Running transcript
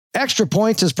Extra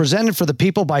Points is presented for the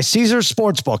people by Caesars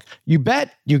Sportsbook. You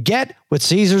bet, you get with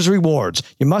Caesars Rewards.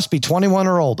 You must be 21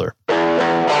 or older.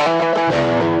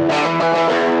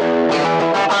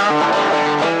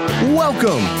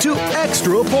 Welcome to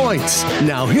Extra Points.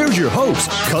 Now here's your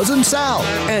host, Cousin Sal,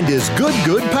 and his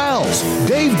good pals,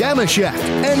 Dave Dameshek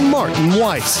and Martin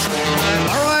Weiss.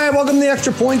 All right, welcome to the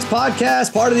Extra Points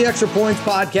Podcast, part of the Extra Points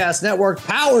Podcast Network,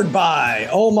 powered by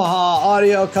Omaha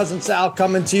Audio. Cousin Sal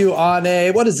coming to you on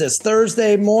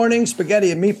Thursday morning?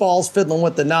 Spaghetti and meatballs, fiddling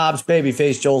with the knobs.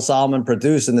 Babyface Joel Solomon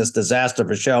producing this disaster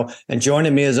of a show. And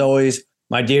joining me as always,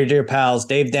 my dear pals,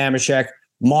 Dave Dameshek,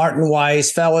 Martin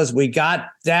Weiss. Fellas, we got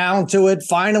down to it.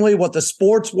 Finally, what the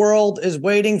sports world is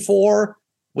waiting for.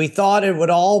 We thought it would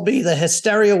all be, the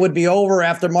hysteria would be over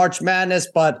after March Madness,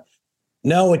 but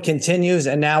no, it continues,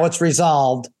 and now it's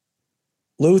resolved.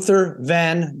 Luther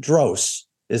Vandross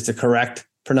is the correct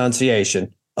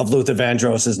pronunciation of Luther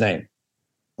Vandross's name.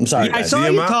 I'm sorry, I saw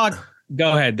you talk.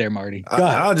 Go ahead there, Marty.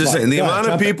 I'll just say the amount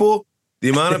of people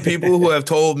who have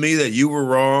told me that you were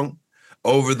wrong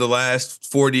over the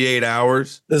last 48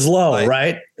 hours is low,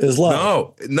 right? Is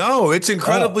low. No, it's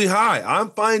incredibly high. I'm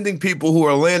finding people who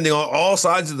are landing on all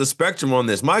sides of the spectrum on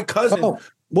this. My cousin.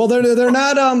 Well, they're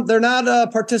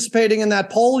not participating in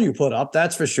that poll you put up.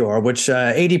 That's for sure. Which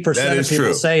 80% of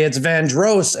people say it's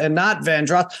Vandross and not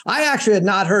Vandross. I actually had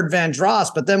not heard Vandross,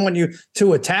 but then when you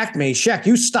two attacked me, Sheck,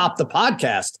 you stopped the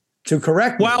podcast to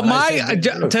correct me. Well,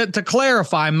 to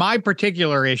clarify, my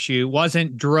particular issue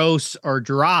wasn't Dross or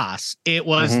Dross. It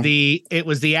was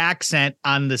the accent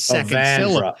on the second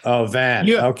syllable.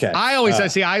 Okay. I always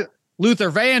say Luther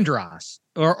Vandross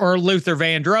or Luther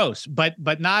Vandross,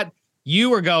 but not.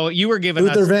 You were giving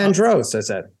Luther Vandross, I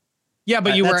said. Yeah,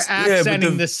 but you were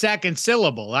accenting the second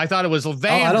syllable. I thought it was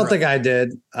Vandross. I don't think I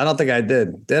did.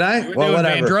 Did I? Well,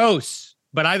 whatever. Vandross,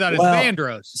 but I thought it was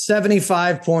Vandross.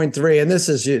 75.3, and this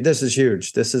is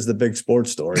huge. This is the big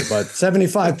sports story, but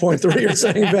 75.3 are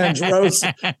saying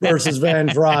Vandross versus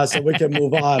Vandross, and we can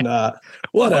move on.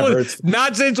 Whatever.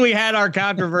 Not since we had our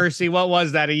controversy. What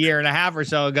was that, a year and a half or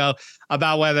so ago,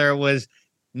 about whether it was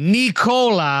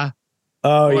Nikola.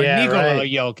 Nikola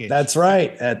Jokic. That's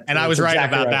right. And I was right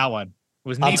about that one.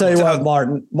 I'll tell you what,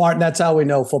 Martin, that's how we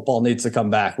know football needs to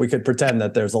come back. We could pretend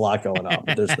that there's a lot going on,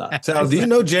 but there's not. Sal, do you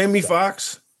know Jamie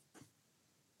Foxx?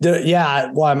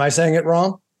 Yeah. Why am I saying it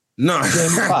wrong? No.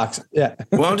 Jamie Foxx. Yeah.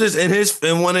 Well, I'm just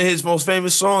in one of his most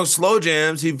famous songs, Slow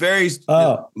Jams, he varies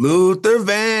Luther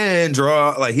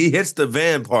Vandross. Like he hits the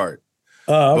Van part.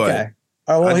 Oh, okay.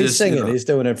 Well, he's singing. He's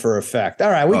doing it for effect.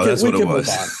 All right, we can move on.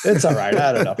 It's all right.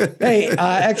 I don't know. Hey,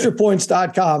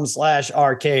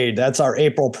 extrapoints.com/arcade. That's our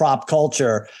April prop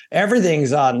culture.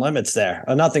 Everything's on limits there.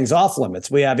 Nothing's off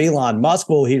limits. We have Elon Musk.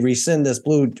 Will he rescind this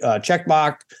blue check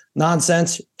mark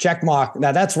nonsense? Check mark.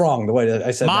 Now that's wrong. The way that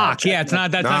I said mock. Yeah, it's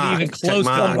not. That's not even close.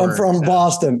 I'm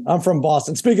from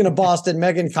Boston. Speaking of Boston,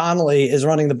 Megan Connolly is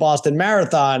running the Boston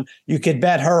Marathon. You could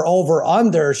bet her over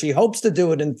under. She hopes to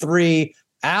do it in 3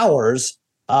 hours.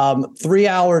 3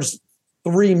 hours,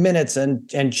 3 minutes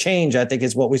and change, I think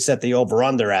is what we set the over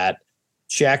under at.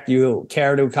 Check, you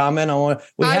care to comment on?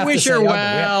 I wish her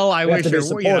well. I wish her.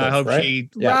 I hope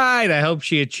I hope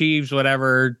she achieves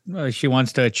whatever she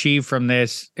wants to achieve from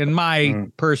this. In my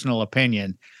personal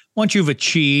opinion, once you've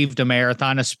achieved a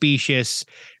marathon, a specious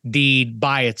deed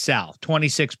by itself,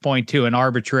 26.2, an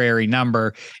arbitrary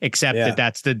number, except that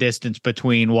that's the distance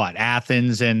between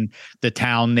Athens and the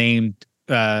town named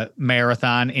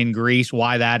Marathon in Greece.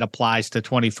 Why that applies to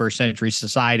 21st century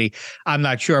society, I'm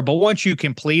not sure. But once you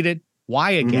complete it,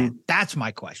 why again? That's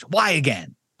my question. Why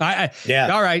again? All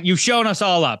right. You've shown us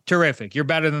all up. Terrific. You're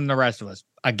better than the rest of us.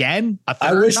 Again?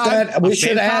 I wish that we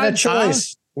should have had a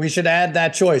choice. We should add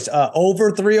that choice.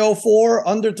 Over 304,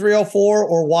 under 304,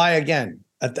 or why again?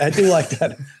 I do like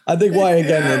that. I think why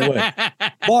again would win.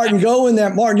 Martin, go in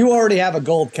there. Martin, you already have a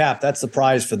gold cap. That's the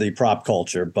prize for the prop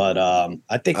culture. But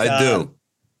I think I do.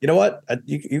 You know what?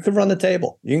 You can run the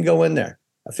table. You can go in there.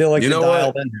 I feel like you're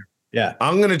dialed in here. Yeah.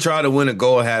 I'm going to try to win a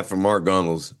gold hat from Mark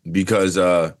Gunnels because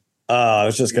I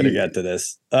was just going to get to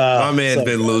this. My man's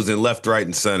been losing left, right,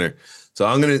 and center. So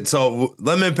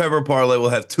lemon pepper parlay will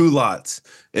have 2 lots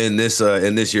in this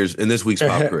week's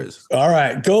pop quiz. All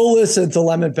right, go listen to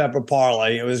Lemon Pepper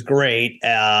Parlay. It was great.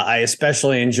 I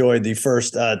especially enjoyed the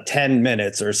first 10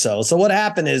 minutes or so. So what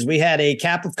happened is we had a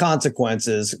cap of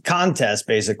consequences contest.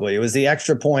 Basically, it was the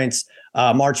Extra Points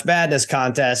March Madness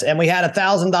contest, and we had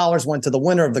 $1,000 went to the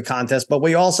winner of the contest. But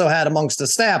we also had amongst the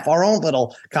staff our own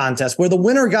little contest where the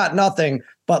winner got nothing,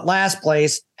 but last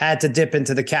place had to dip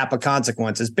into the cap of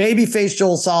consequences. Babyface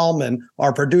Joel Solomon,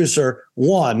 our producer,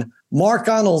 won. Mark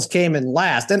Gunnels came in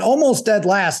last and almost dead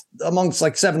last amongst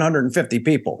like 750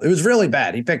 people. It was really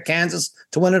bad. He picked Kansas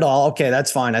to win it all. Okay,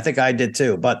 that's fine. I think I did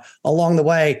too. But along the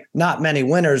way, not many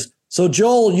winners. So,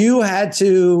 Joel, you had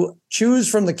to choose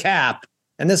from the cap,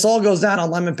 and this all goes down on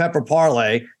Lemon Pepper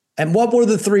Parlay. And what were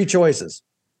the three choices?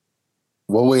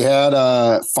 Well, we had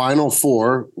Final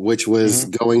Four, which was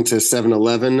going to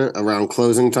 7-Eleven around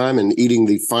closing time and eating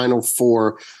the final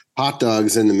 4 hot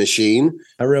dogs in the machine.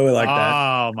 I really like that.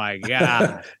 Oh, my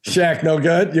God. Shaq, no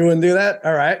good? You wouldn't do that?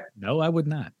 All right. No, I would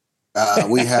not.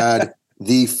 We had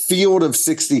the Field of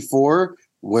 64,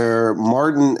 where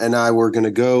Martin and I were going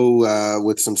to go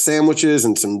with some sandwiches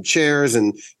and some chairs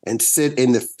and sit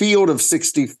in the Field of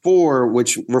 64,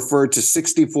 which referred to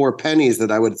 64 pennies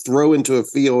that I would throw into a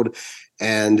field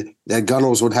and that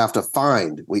Gunnels would have to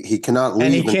find. He cannot leave.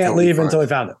 And he can't leave until he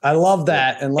found it. I love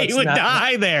that. And he would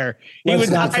die there. He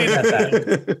would die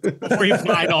that before you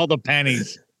find all the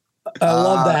pennies. I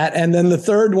love that. And then the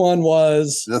third one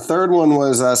was? The third one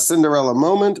was a Cinderella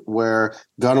moment, where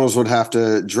Gunnels would have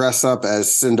to dress up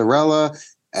as Cinderella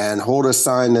and hold a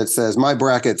sign that says, "My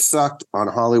bracket sucked" on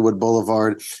Hollywood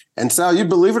Boulevard. And Sal, you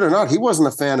believe it or not, he wasn't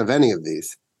a fan of any of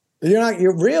these.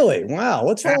 You're really? Wow.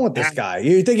 What's wrong with this guy?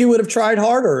 You think he would have tried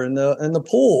harder in the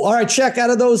pool? All right, check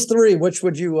out of those three, which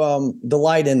would you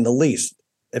delight in the least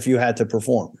if you had to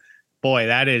perform? Boy,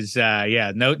 that is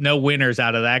no winners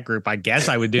out of that group. I guess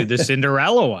I would do the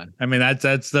Cinderella one. I mean,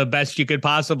 that's the best you could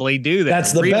possibly do.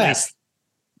 That's the best.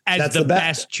 As the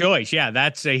best choice. Yeah,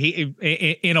 that's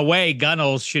in a way,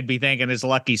 Gunnels should be thanking his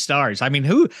lucky stars. I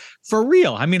mean, for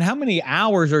real? I mean, how many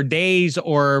hours or days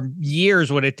or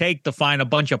years would it take to find a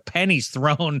bunch of pennies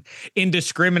thrown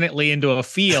indiscriminately into a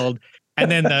field?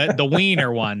 And then the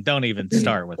wiener one, don't even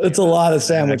start with it. It's a lot of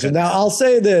sandwiches. Now, I'll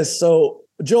say this. So,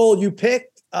 Joel, you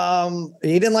picked,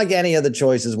 he didn't like any of the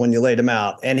choices when you laid him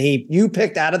out. And you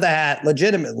picked out of the hat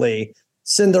legitimately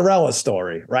Cinderella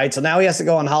story, right? So now he has to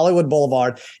go on Hollywood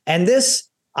Boulevard. And this,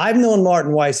 I've known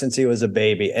Martin Weiss since he was a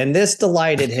baby, and this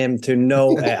delighted him to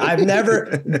no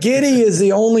end. Giddy is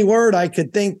the only word I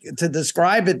could think to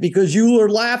describe it, because you were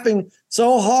laughing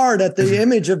so hard at the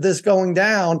image of this going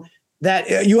down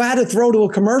that you had to throw to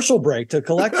a commercial break to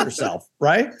collect yourself,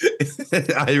 right?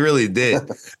 I really did.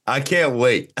 I can't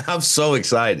wait. I'm so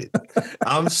excited.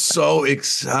 I'm so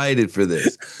excited for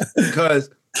this because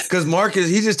Marcus,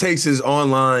 he just takes his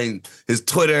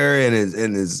Twitter and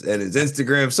his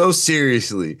Instagram so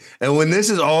seriously. And when this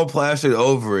is all plastered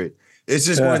over it, it's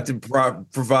just going to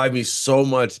provide me so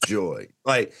much joy.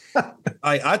 Like,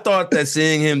 I thought that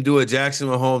seeing him do a Jackson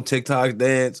Mahomes TikTok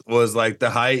dance was like the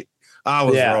height. I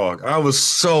was wrong. I was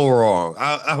so wrong.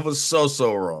 I was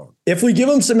so wrong. If we give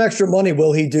him some extra money,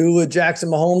 will he do a Jackson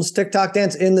Mahomes TikTok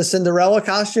dance in the Cinderella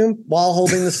costume while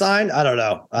holding the sign? I don't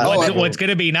know. What's going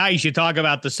to be nice, you talk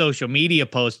about the social media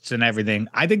posts and everything.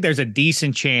 I think there's a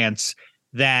decent chance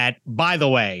that, by the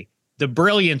way, the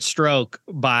brilliant stroke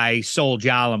by Sol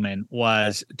Jolliman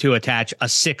was to attach a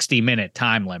 60-minute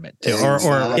time limit to,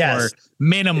 or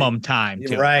minimum time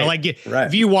to. Right. Like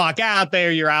if you walk out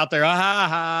there, you're out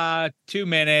there, 2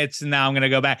 minutes, and now I'm going to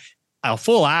go back. A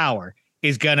full hour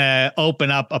is going to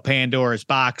open up a Pandora's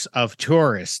box of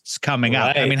tourists coming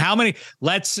up. I mean, how many?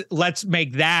 Let's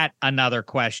make that another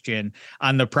question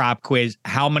on the prop quiz.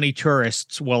 How many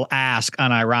tourists will ask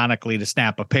unironically to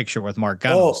snap a picture with Mark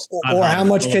Gunnels? Or how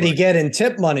much could he get in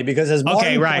tip money? Because as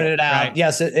Martin pointed out,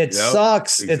 yes, it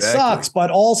sucks. Exactly. It sucks,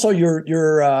 but also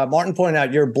you're Martin pointed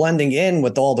out, you're blending in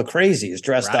with all the crazies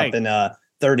dressed up in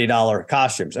 $30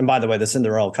 costumes. And by the way, the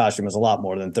Cinderella costume is a lot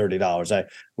more than $30.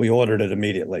 We ordered it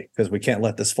immediately because we can't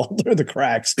let this fall through the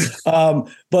cracks.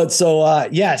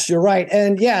 Yes, you're right.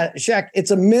 And yeah, Shaq, it's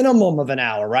a minimum of an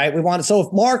hour, right? So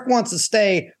if Mark wants to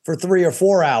stay for 3 or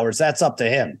 4 hours, that's up to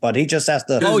him, but he just has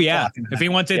to. Oh yeah. If he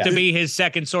wants it to be his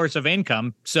second source of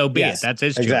income, so be it. That's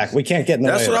his choice. Exactly. We can't get in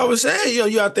the way. That's what I was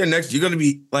saying. You out there next, you're going to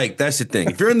be like, that's the thing.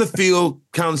 If you're in the field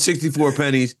counting 64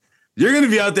 pennies, you're going to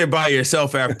be out there by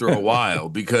yourself after a while,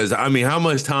 because, I mean, how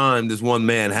much time does one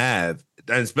man have?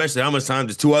 And especially how much time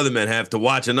does two other men have to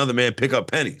watch another man pick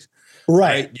up pennies?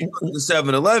 Right? You go to the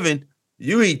 7-Eleven,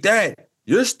 you eat that,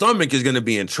 your stomach is going to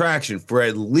be in traction for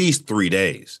at least 3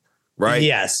 days, right?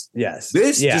 Yes.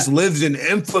 This just lives in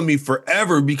infamy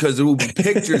forever because it will be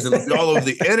pictures and all over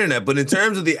the internet. But in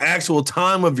terms of the actual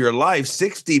time of your life,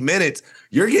 60 minutes,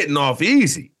 you're getting off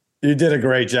easy. You did a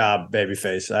great job,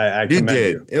 Babyface. I commend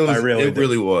you. It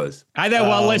really was. I thought,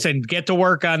 well, listen, get to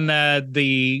work on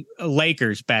the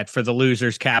Lakers bet for the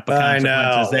losers cap of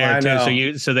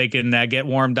consequences so they can get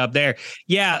warmed up there.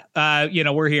 Yeah,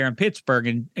 we're here in Pittsburgh,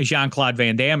 and Jean-Claude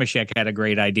Van Damme had a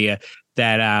great idea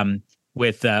that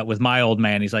with my old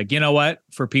man. He's like, you know what?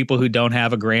 For people who don't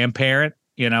have a grandparent,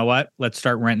 you know what? Let's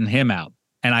start renting him out.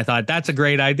 And I thought that's a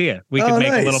great idea. We could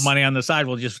make a little money on the side.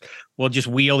 We'll just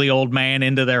wheel the old man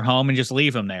into their home and just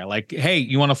leave him there. Like, hey,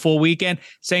 you want a full weekend?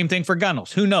 Same thing for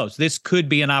Gunnels. Who knows? This could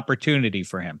be an opportunity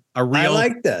for him. A real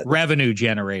revenue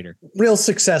generator. Real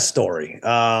success story.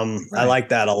 Right. I like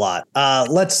that a lot.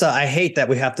 I hate that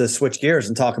we have to switch gears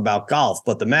and talk about golf,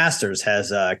 but the Masters has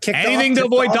kicked off. Anything to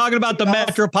avoid talking about the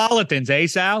Metropolitans,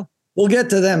 Sal? We'll get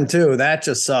to them too. That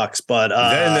just sucks. But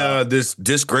then this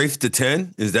disc Grace to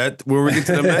 10, is that where we get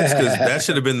to the next? Because that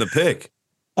should have been the pick.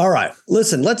 All right.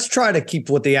 Listen, let's try to keep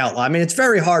with the outline. I mean, it's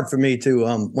very hard for me to,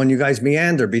 when you guys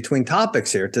meander between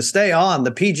topics here, to stay on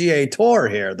the PGA Tour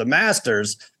here, the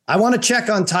Masters. I want to check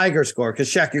on Tiger score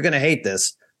because, Shaq, you're going to hate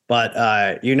this, but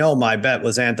my bet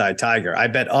was anti-Tiger. I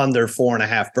bet under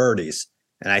 4.5 birdies,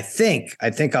 and I think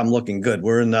I'm looking good.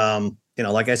 We're in,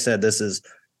 like I said, this is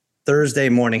Thursday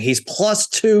morning. He's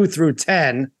 +2 through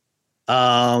 10.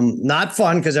 Not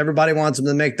fun because everybody wants him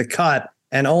to make the cut,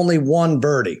 and only 1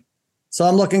 birdie. So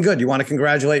I'm looking good. You want to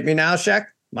congratulate me now, Shaq?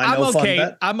 I'm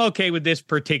okay. I'm okay with this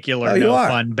particular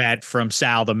fun bet from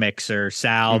Sal the Mixer.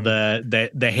 Sal, the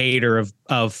hater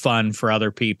of fun for other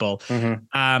people.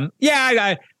 I've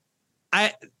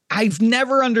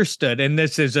never understood, and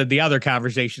this is the other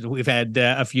conversations we've had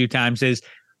a few times, is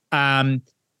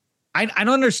I don't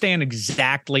understand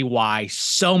exactly why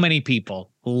so many people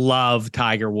love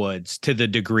Tiger Woods to the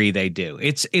degree they do.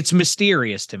 It's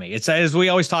mysterious to me. It's, as we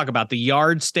always talk about, the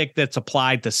yardstick that's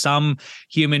applied to some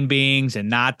human beings and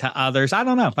not to others. I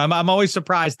don't know. I'm always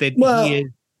surprised that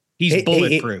he's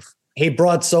bulletproof. He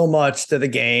brought so much to the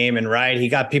game, and he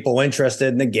got people interested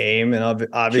in the game, and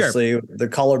obviously the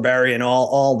colorberry and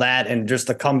all that, and just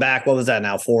the comeback. What was that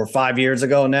now? 4 or 5 years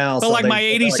ago now. But so my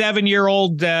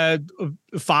 87-year-old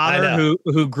father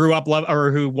who grew up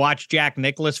who watched Jack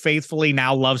Nicklaus faithfully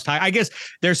now loves Tiger. I guess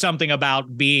there's something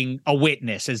about being a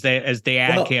witness as the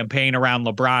ad campaign around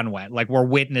LeBron went. Like, we're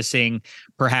witnessing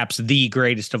perhaps the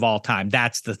greatest of all time.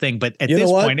 That's the thing. But at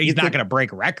this point, he's not going to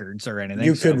break records or anything.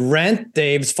 You could rent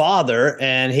Dave's father,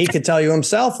 and he could tell you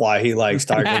himself why he likes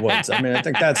Tiger Woods. I mean, I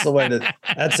think that's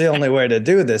the only way to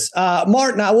do this.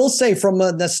 Martin, I will say, from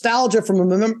a nostalgia,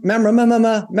 from a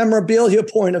memorabilia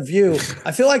point of view,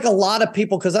 I feel like a lot of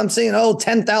people, because I'm seeing,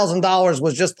 $10,000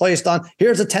 was just placed on,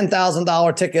 here's a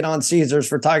 $10,000 ticket on Caesars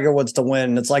for Tiger Woods to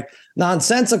win. It's like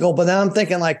nonsensical. But then I'm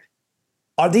thinking, like,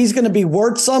 are these going to be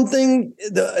worth something?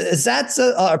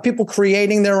 Are people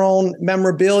creating their own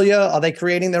memorabilia? Are they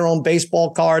creating their own baseball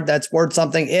card that's worth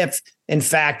something if, in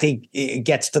fact, he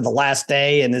gets to the last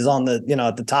day and is on the,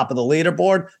 at the top of the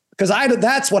leaderboard? Because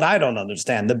that's what I don't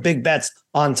understand. The big bets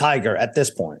on Tiger at this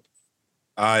point.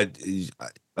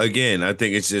 Again, I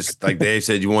think it's just like Dave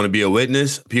said, you want to be a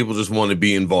witness. People just want to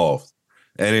be involved.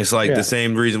 And it's like the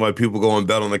same reason why people go and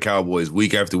bet on the Cowboys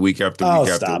week after week after week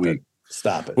after week.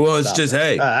 Stop it. Well, it's just,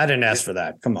 hey. I didn't ask for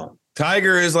that. Come on.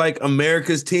 Tiger is like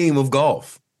America's team of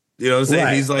golf. You know what I'm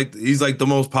saying? Right. He's like the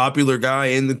most popular guy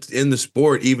in the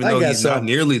sport, even though he's not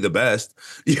nearly the best.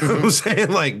 You know what I'm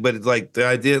saying? Like, but it's like the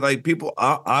idea, like, people,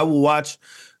 I will watch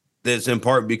this in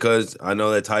part because I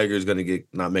know that Tiger is going to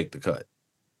not make the cut.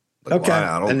 Like,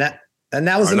 okay. And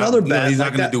that was another bet. He's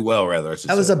not going to do well, rather.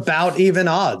 That was about even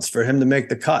odds for him to make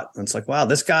the cut. And it's like, wow,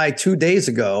 this guy 2 days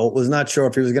ago was not sure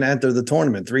if he was going to enter the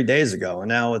tournament 3 days ago. And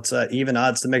now it's even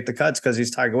odds to make the cuts because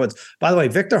he's Tiger Woods. By the way,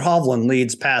 Victor Hovland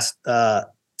leads past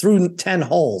through 10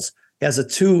 holes. He has a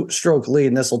 2-stroke lead,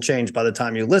 and this will change by the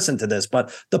time you listen to this.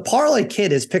 But the Parlay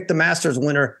Kid has picked the Masters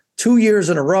winner 2 years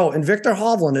in a row, and Victor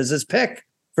Hovland is his pick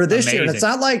for this year. And it's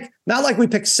not like we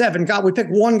picked 7. We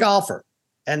picked 1 golfer.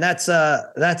 And that's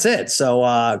it.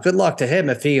 So good luck to him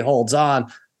if he holds on.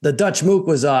 The Dutch Mook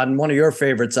was on, one of your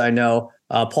favorites, I know,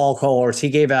 Paul Kohler. He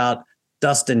gave out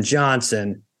Dustin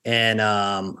Johnson, and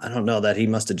I don't know that he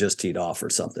must have just teed off or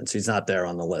something. So he's not there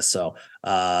on the list. So good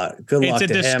luck to him. It's a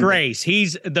disgrace.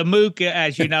 He's the Mook,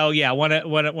 as you know, one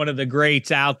of the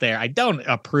greats out there. I don't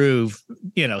approve,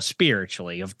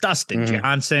 spiritually, of Dustin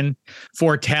Johnson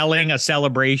foretelling a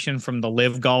celebration from the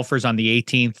live golfers on the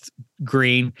 18th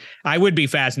green. I would be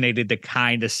fascinated to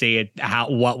kind of see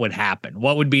what would happen.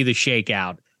 What would be the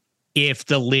shakeout if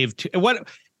the live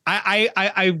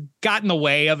I got in the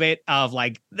way of it, of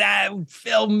like that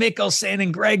Phil Mickelson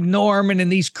and Greg Norman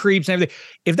and these creeps and everything.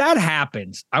 If that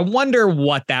happens, I wonder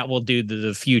what that will do to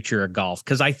the future of golf.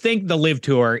 Because I think the Live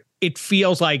Tour, it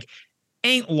feels like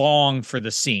ain't long for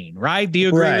the scene, right? Do you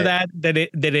agree with that? That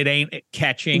it ain't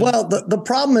catching? Well, the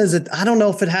problem is that I don't know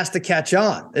if it has to catch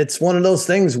on. It's one of those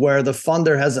things where the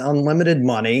funder has unlimited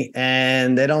money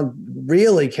and they don't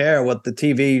really care what the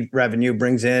TV revenue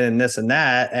brings in and this and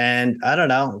that. And I don't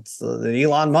know, it's the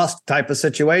Elon Musk type of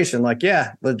situation. Like,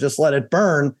 yeah, but just let it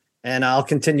burn and I'll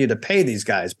continue to pay these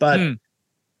guys. But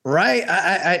right.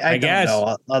 I don't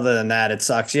know. Other than that, it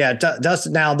sucks. Yeah.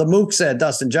 Dustin. Now the Mook said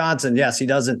Dustin Johnson. Yes, he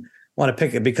doesn't want to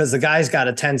pick it because the guy's got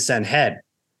a 10-cent head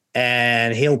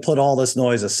and he'll put all this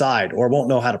noise aside or won't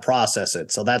know how to process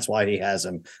it. So that's why he has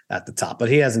him at the top, but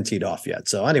he hasn't teed off yet.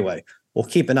 So anyway, we'll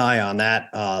keep an eye on that.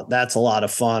 That's a lot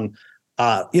of fun.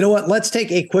 You know what? Let's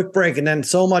take a quick break and then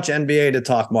so much NBA to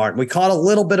talk, Martin. We caught a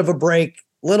little bit of a break,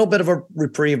 little bit of a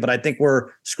reprieve, but I think we're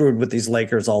screwed with these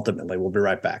Lakers ultimately. We'll be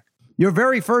right back. Your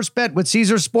very first bet with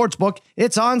Caesars Sportsbook,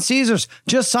 it's on Caesars.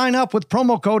 Just sign up with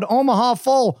promo code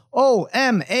OMAHAFULL,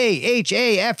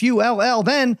 OMAHAFULL.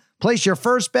 Then place your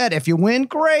first bet. If you win,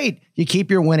 great. You keep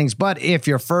your winnings. But if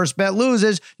your first bet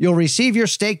loses, you'll receive your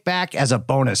stake back as a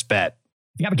bonus bet.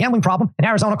 If you have a gambling problem in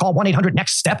Arizona, call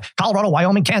 1-800-NEXT-STEP. Colorado,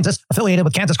 Wyoming, Kansas, affiliated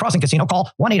with Kansas Crossing Casino, call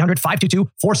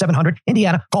 1-800-522-4700.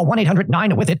 Indiana, call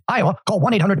 1-800-9-WITH-IT. Iowa, call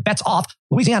 1-800-BETS-OFF.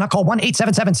 Louisiana, call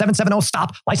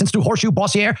 1-877-770-STOP. Licensed through Horseshoe,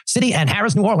 Bossier City, and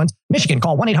Harris, New Orleans. Michigan,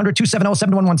 call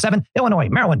 1-800-270-7117. Illinois,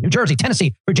 Maryland, New Jersey,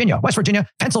 Tennessee, Virginia, West Virginia,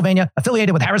 Pennsylvania,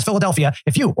 affiliated with Harris, Philadelphia.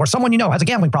 If you or someone you know has a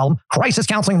gambling problem, crisis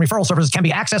counseling and referral services can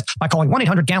be accessed by calling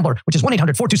 1-800-GAMBLER, which is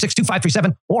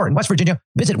 1-800-426-2537, or in West Virginia,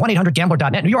 visit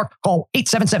 1-800-GAMBLER.net. New York, call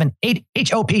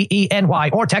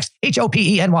 877-8-HOPENY or text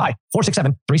HOPENY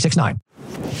 467-369.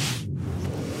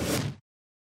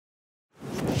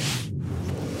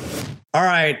 All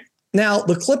right. Now,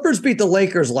 the Clippers beat the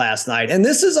Lakers last night, and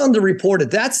this is underreported.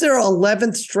 That's their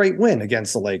 11th straight win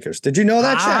against the Lakers. Did you know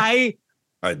that, Shaq?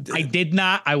 I did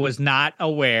not. I was not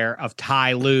aware of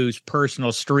Ty Lue's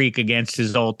personal streak against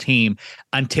his old team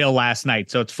until last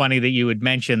night. So it's funny that you would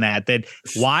mention that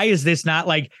why is this not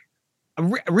like,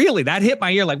 really, that hit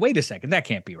my ear like, wait a second, that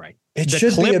can't be right.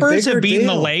 The Clippers have beaten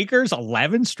the Lakers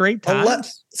 11 straight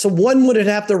times. So when would it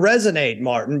have to resonate,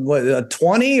 Martin?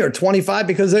 20 or 25?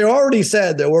 Because they already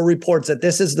said there were reports that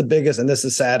this is the biggest, and this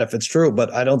is sad if it's true,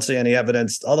 but I don't see any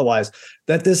evidence otherwise,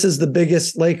 that this is the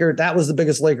biggest that was the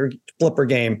biggest Laker Clipper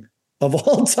game of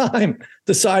all time,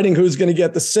 deciding who's going to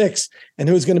get the 6 and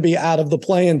who's going to be out of the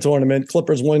play-in tournament.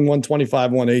 Clippers win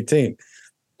 125-118.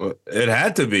 Well, it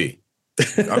had to be.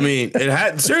 I mean, it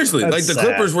had seriously like the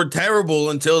Clippers were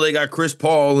terrible until they got Chris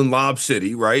Paul in Lob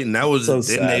City, right? And that was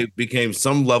then they became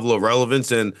some level of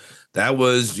relevance, and that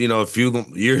was a few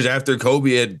years after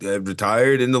Kobe had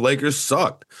retired, and the Lakers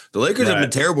sucked. The Lakers have been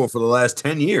terrible for the last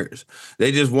 10 years.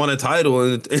 They just won a title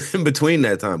in between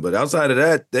that time, but outside of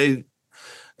that, they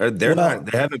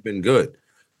haven't been good.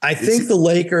 I think the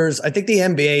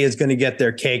NBA is going to get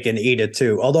their cake and eat it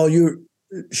too. Although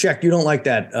Shaq, you don't like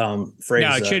that phrase.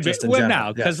 No, it should be. Well,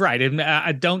 no, because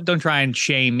don't try and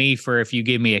shame me for if you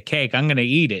give me a cake, I'm going to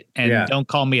eat it, and don't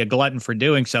call me a glutton for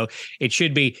doing so. It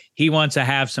should be he wants to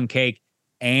have some cake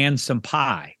and some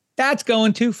pie. That's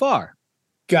going too far.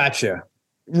 Gotcha.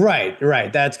 Right.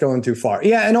 That's going too far.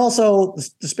 Yeah, and also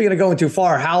speaking of going too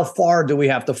far, how far do we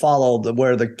have to follow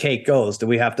where the cake goes? Do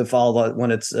we have to follow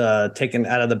when it's taken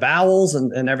out of the bowels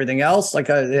and everything else? Like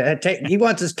he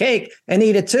wants his cake and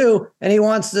eat it too, and he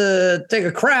wants to take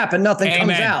a crap and nothing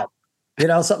comes out.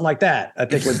 Something like that, I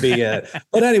think would be.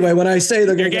 But anyway, when I say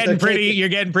you're getting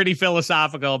pretty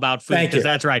philosophical about food, because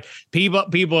that's right.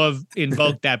 People have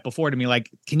invoked that before to me.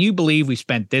 Like, can you believe we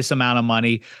spent this amount of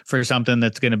money for something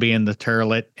that's going to be in the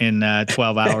toilet in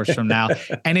 12 hours from now?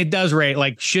 And it does rate.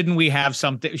 Like, shouldn't we have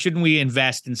something? Shouldn't we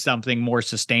invest in something more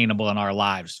sustainable in our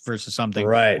lives versus something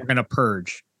we're going to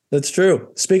purge? That's true.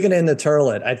 Speaking in the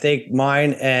toilet, I think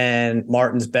mine and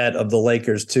Martin's bet of the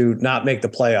Lakers to not make the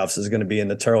playoffs is going to be in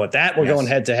the toilet. That we're going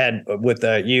head to head with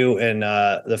you and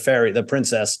the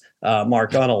princess,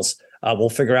 Mark Gunnels. We'll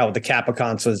figure out what the Kappa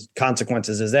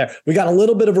consequences is there. We got a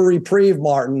little bit of a reprieve,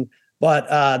 Martin,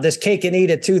 but this cake and eat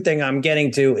it too thing I'm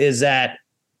getting to is that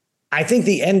I think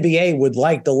the NBA would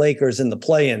like the Lakers in the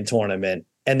play-in tournament.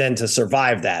 And then to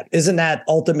survive that, isn't that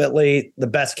ultimately the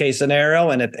best case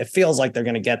scenario? And it feels like they're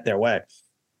going to get their way.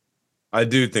 I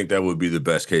do think that would be the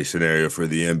best case scenario for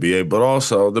the NBA, but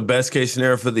also the best case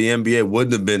scenario for the NBA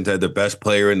wouldn't have been to have the best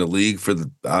player in the league for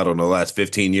last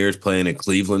 15 years playing in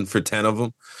Cleveland for 10 of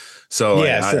them. So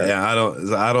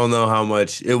I don't know how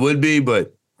much it would be,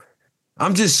 but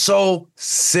I'm just so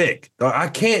sick. I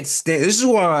can't stand. This is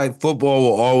why football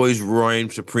will always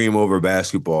reign supreme over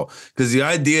basketball, because the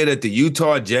idea that the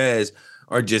Utah Jazz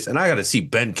are just, and I got to see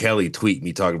Ben Kelly tweet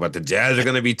me talking about the Jazz are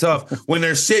going to be tough when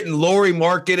they're sitting Lauri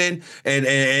Markkanen and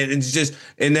it's just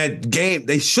in that game.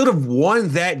 They should have won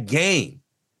that game.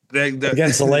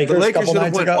 Against the Lakers. The Lakers should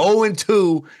have went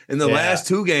 0-2 in the last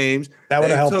two games. That would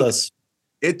have helped us.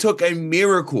 It took a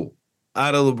miracle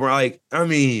out of LeBron. Like, I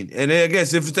mean, and I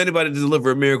guess if it's anybody to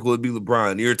deliver a miracle, it'd be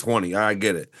LeBron. Year 20. I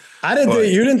get it.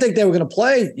 You didn't think they were going to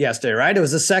play yesterday, right? It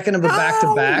was the second of a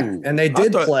back-to-back, and they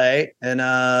did play. And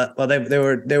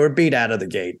they were beat out of the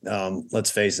gate.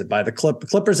 Let's face it, by the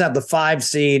Clippers have the 5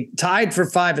 seed, tied for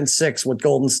 5 and 6 with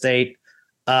Golden State.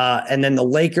 And then the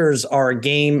Lakers are a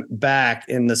game back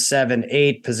in the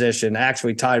 7-8 position,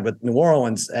 actually tied with New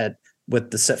Orleans for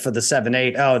the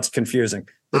 7-8. Oh, it's confusing.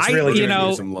 It's really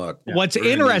some luck. Yeah. What's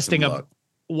interesting about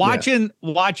watching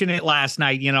it last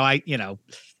night,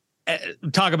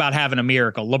 talk about having a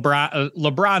miracle.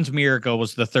 LeBron's miracle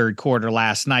was the third quarter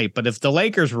last night, but if the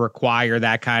Lakers require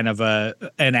that kind of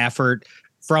an effort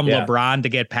from LeBron to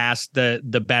get past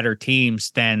the better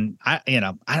teams, then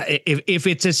if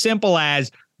it's as simple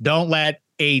as don't let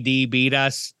AD beat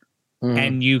us,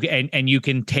 and you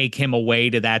can take him away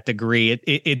to that degree,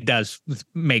 it does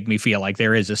make me feel like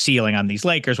there is a ceiling on these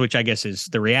Lakers, which I guess is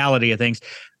the reality of things.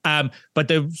 But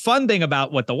the fun thing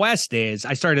about what the West is,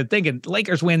 I started thinking,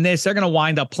 Lakers win this, they're going to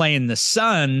wind up playing the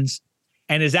Suns.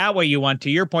 And is that what you want?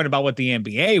 To your point about what the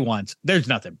NBA wants, there's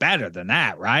nothing better than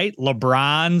that, right?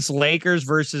 LeBron's Lakers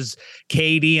versus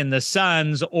KD and the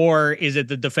Suns, or is it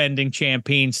the defending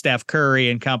champion Steph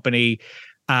Curry and company?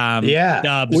 We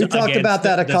talked about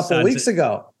that a couple of weeks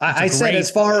ago. I said, as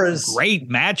far as great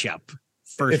matchup.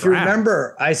 If you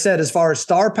remember, I said as far as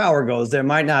star power goes, there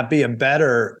might not be a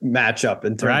better matchup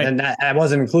in terms, and that I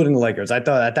wasn't including the Lakers. I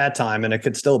thought at that time, and it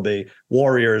could still be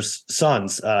Warriors,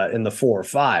 Suns in the 4 or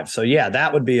 5. So yeah,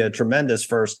 that would be a tremendous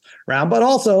first round. But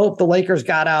also, if the Lakers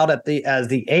got out as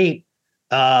the 8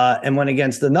 and went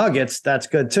against the Nuggets, that's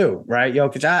good too, right?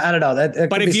 Jokic, I don't know. That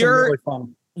could be some really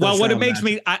fun. Well, what it makes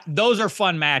me, those are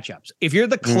fun matchups. If you're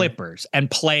the Clippers and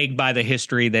plagued by the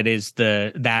history that is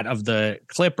that of the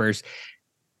Clippers,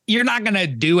 you're not going to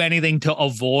do anything to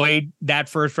avoid that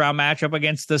first round matchup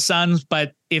against the Suns.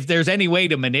 But if there's any way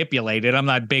to manipulate it, I'm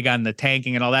not big on the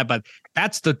tanking and all that, but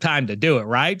that's the time to do it,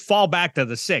 right? Fall back to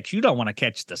the 6. You don't want to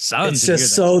catch the Suns. It's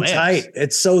just so tight.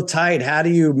 It's so tight. How do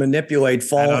you manipulate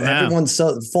fall? Everyone's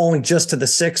falling just to the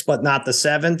 6, but not the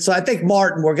 7. So I think,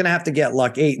 Martin, we're going to have to get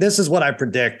lucky. This is what I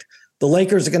predict. The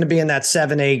Lakers are going to be in that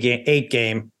 7-8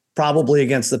 game, probably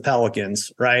against the Pelicans,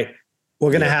 right?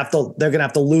 We're going to have to, they're going to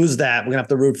have to lose that. We're going to have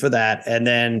to root for that, and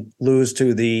then lose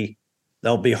to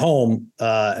they'll be home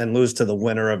and lose to the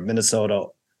winner of Minnesota,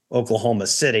 Oklahoma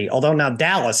City. Although now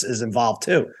Dallas is involved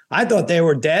too. I thought they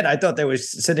were dead. I thought they were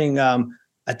sitting. I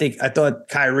thought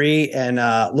Kyrie and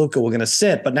Luka were going to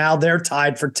sit, but now they're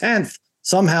tied for 10th.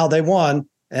 Somehow they won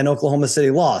and Oklahoma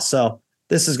City lost. So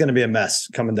this is going to be a mess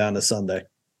coming down to Sunday.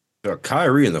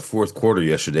 Kyrie in the fourth quarter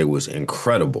yesterday was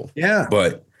incredible. Yeah.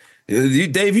 But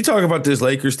Dave, you talk about this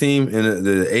Lakers team and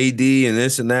the AD and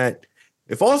this and that.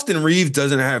 If Austin Reeves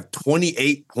doesn't have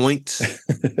 28 points,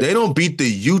 they don't beat the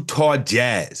Utah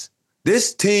Jazz.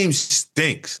 This team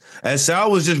stinks. As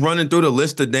Sal was just running through the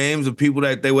list of names of people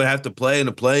that they would have to play in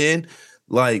the play-in,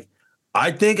 like,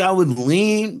 I think I would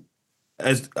lean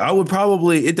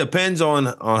it depends on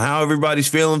how everybody's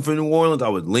feeling for New Orleans. I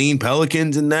would lean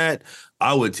Pelicans in that.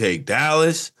 I would take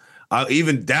Dallas.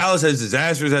 Even Dallas, as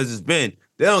disastrous as it's been,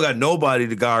 they don't got nobody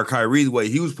to guard Kyrie the way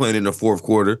he was playing in the fourth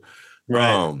quarter.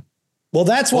 Right. Well,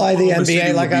 that's why the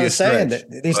NBA, like I was saying,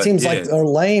 these teams are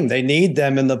lame. They need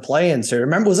them in the play-ins here.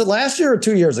 Remember, was it last year or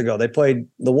 2 years ago? They played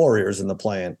the Warriors in the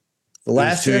play-in. The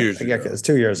last year? It was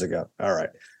 2 years ago. All right.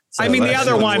 So I mean, the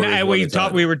other one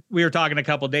we were talking a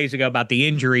couple of days ago about the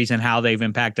injuries and how they've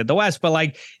impacted the West. But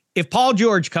like, if Paul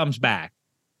George comes back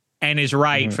and is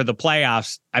right for the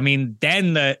playoffs, I mean,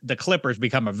 then the Clippers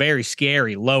become a very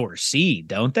scary lower seed,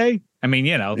 don't they? I mean,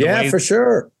 for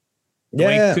sure.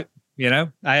 They're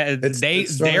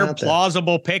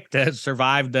plausible pick to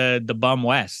survive the bum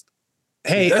West.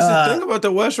 Hey, that's the thing about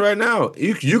the West right now.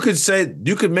 You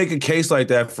could make a case like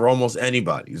that for almost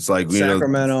anybody. It's like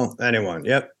Sacramento, anyone.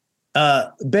 Yep.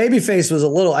 Babyface was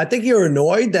I think you were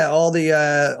annoyed that all the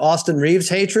Austin Reeves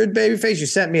hatred. Babyface, you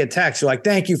sent me a text. You're like,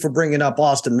 thank you for bringing up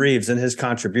Austin Reeves and his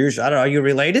contribution. I don't know. Are you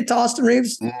related to Austin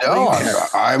Reeves? No,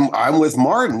 I'm with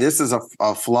Martin. This is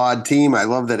a flawed team. I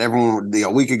love that everyone a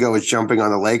week ago was jumping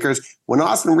on the Lakers. When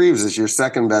Austin Reeves is your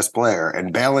second best player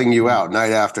and bailing you out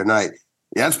night after night,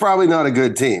 that's probably not a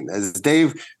good team. As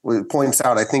Dave points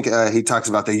out, I think he talks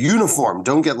about the uniform.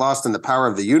 Don't get lost in the power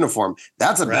of the uniform.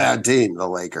 That's a bad team, the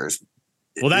Lakers.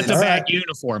 Well, that's a bad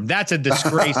uniform. That's a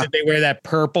disgrace that they wear that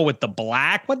purple with the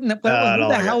black. What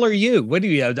the hell are you? What do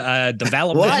you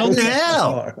develop? What in the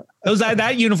hell?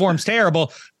 That uniform's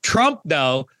terrible. Trump,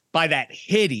 though, by that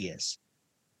hideous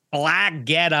black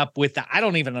getup with the, I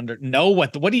don't even know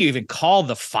what do you even call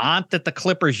the font that the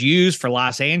Clippers use for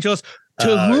Los Angeles?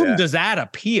 To whom does that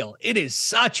appeal? It is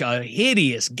such a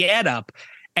hideous getup.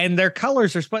 And their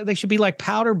colors they should be like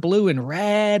powder blue and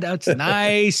red. It's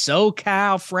nice,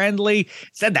 SoCal friendly.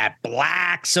 Instead that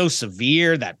black, so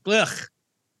severe that I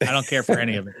don't care for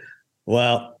any of it.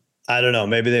 Well, I don't know.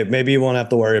 Maybe you won't have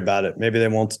to worry about it. Maybe they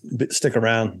won't stick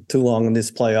around too long in this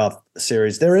playoff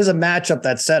series. There is a matchup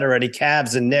that's set already.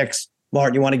 Cavs and Knicks.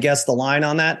 Martin, you want to guess the line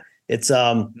on that? It's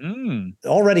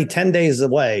already 10 days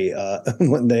away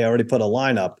when they already put a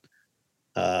lineup.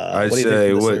 I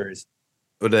say what? Series?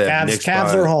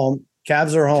 Cavs are home.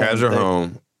 Cavs are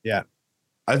home. Yeah.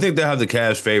 I think they have the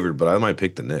Cavs favored, but I might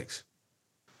pick the Knicks.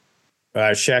 All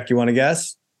right, Shaq, you want to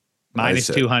guess? Minus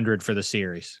 200 for the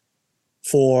series.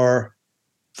 For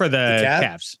the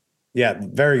Cavs. Yeah,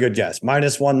 very good guess.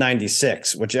 Minus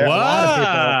 196, which a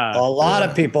lot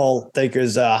of people think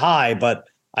is high, but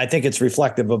I think it's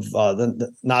reflective of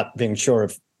the not being sure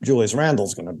if Julius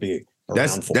Randle's going to be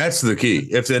around. That's the key.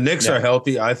 If the Knicks are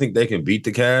healthy, I think they can beat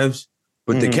the Cavs.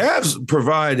 But the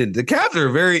Cavs are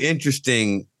a very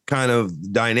interesting kind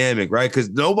of dynamic, right? Because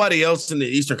nobody else in the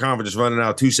Eastern Conference is running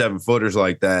out 2 7-footers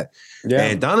like that. Yeah.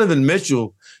 And Donovan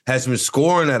Mitchell has been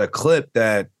scoring at a clip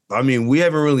that, I mean, we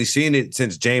haven't really seen it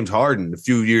since James Harden a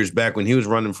few years back when he was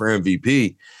running for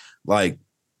MVP. Like,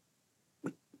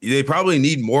 they probably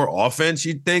need more offense,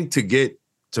 you'd think, to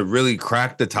really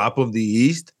crack the top of the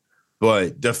East.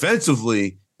 But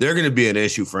defensively, they're going to be an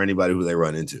issue for anybody who they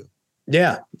run into.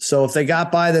 Yeah. So if they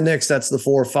got by the Knicks, that's the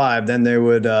 4-5, then they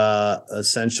would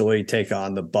essentially take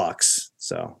on the Bucks.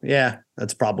 So yeah,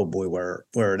 that's probably where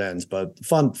it ends. But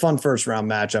fun first round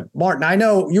matchup. Martin, I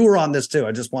know you were on this too.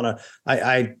 I just want to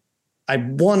I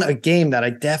won a game that I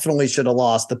definitely should have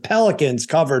lost. The Pelicans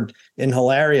covered in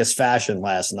hilarious fashion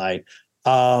last night.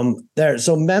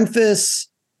 So Memphis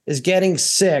is getting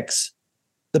 6.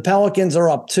 The Pelicans are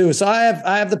up 2. So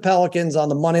I have the Pelicans on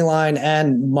the money line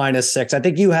and -6. I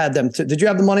think you had them too. Did you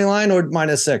have the money line or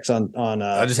 -6 on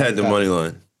I just had the money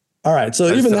line. All right. So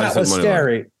even that was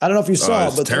scary. Line. I don't know if you saw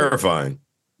it, but terrifying.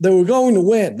 They were going to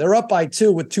win. They're up by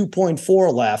 2 with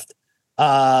 2.4 left.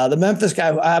 The Memphis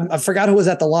guy, I forgot who was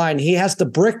at the line. He has to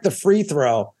brick the free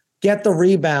throw, get the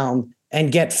rebound,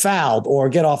 and get fouled or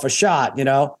get off a shot,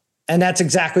 And that's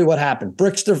exactly what happened.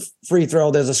 Bricks the free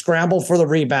throw. There's a scramble for the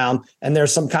rebound, and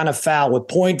there's some kind of foul with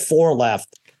 0.4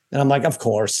 left. And I'm like, of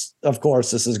course,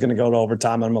 this is going to go to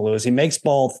overtime. I'm going to lose. He makes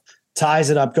both, ties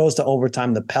it up, goes to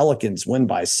overtime. The Pelicans win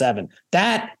by 7.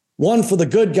 That one for the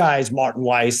good guys, Martin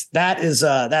Weiss.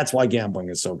 That's why gambling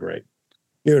is so great.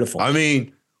 Beautiful. I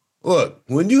mean, look,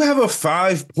 when you have a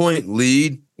 5-point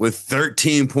lead with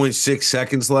 13.6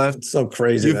 seconds left, it's so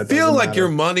crazy. You feel like your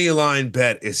money line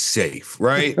bet is safe,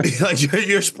 right? Like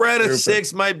your spread of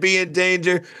 6 might be in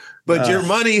danger, but your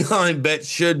money line bet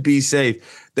should be safe.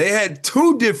 They had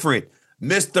 2 different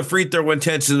missed the free throw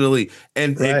intentionally,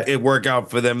 and it worked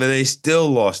out for them, and they still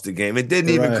lost the game. It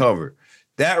didn't even cover.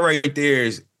 That right there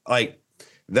is like,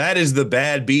 that is the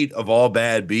bad beat of all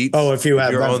bad beats. Oh, if you're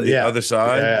on the other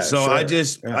side. Yeah, so sure.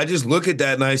 I just look at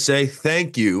that and I say,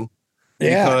 thank you.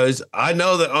 Because I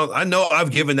know I've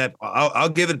given that. I'll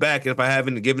give it back if I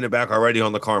haven't given it back already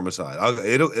on the karma side.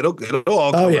 It'll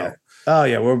all come out. Oh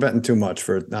yeah, we're betting too much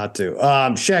for it not to.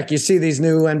 Shaq, you see these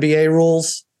new NBA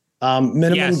rules?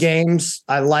 Minimum games.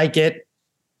 I like it.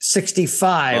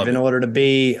 65 in order to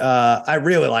be. I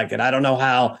really like it. I don't know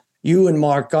how you and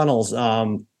Mark Gunnels,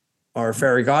 our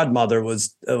fairy godmother,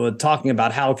 was talking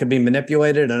about how it could be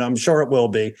manipulated, and I'm sure it will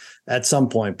be at some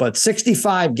point. But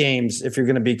 65 games if you're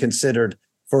going to be considered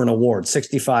for an award.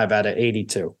 65 out of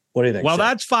 82. What do you think? Well,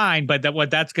 that's fine, but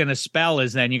what that's going to spell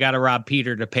is then you got to rob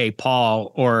Peter to pay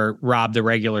Paul, or rob the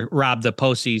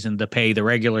postseason to pay the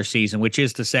regular season, which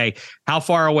is to say, how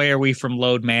far away are we from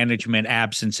load management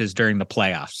absences during the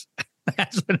playoffs?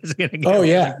 That's what it's going to get. Oh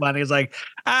yeah, money. It's like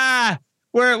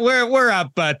we're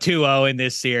up 2-0 in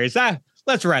this series.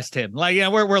 Let's rest him. Like,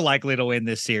 we're likely to win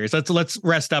this series. Let's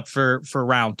rest up for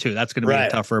round 2. That's going to be a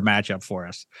tougher matchup for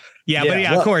us. Yeah, but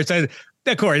of course.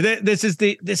 Of course,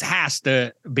 this has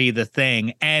to be the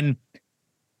thing. And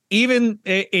even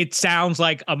it sounds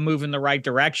like a move in the right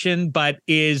direction, but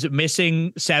is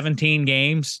missing 17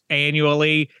 games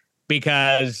annually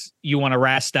because you want to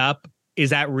rest up, is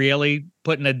that really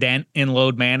putting a dent in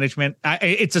load management?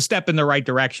 It's a step in the right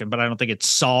direction, but I don't think it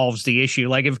solves the issue.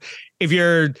 Like if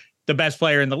you're the best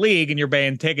player in the league and you're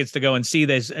paying tickets to go and see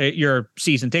this, you're a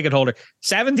season ticket holder.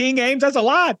 17 games, that's a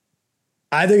lot.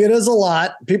 I think it is a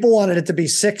lot. People wanted it to be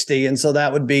 60, and so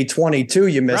that would be 22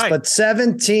 you missed. Right. But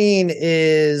 17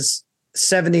 is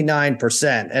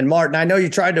 79%. And Martin, I know you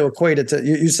tried to equate it to,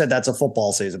 you said that's a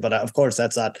football season, but of course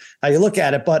that's not how you look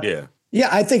at it. But yeah,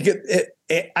 I think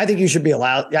I think you should be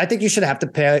allowed. I think you should have to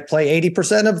play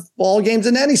 80% of all games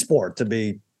in any sport to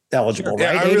be eligible,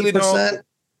 right? I really 80%. don't.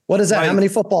 What is that? How many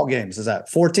football games is that?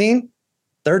 14,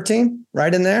 13,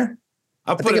 right in there?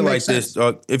 I'll put it like this.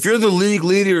 If you're the league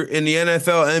leader in the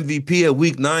NFL MVP at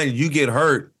week 9 and you get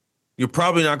hurt, you're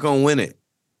probably not going to win it.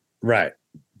 Right.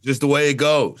 Just the way it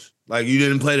goes. Like, you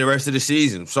didn't play the rest of the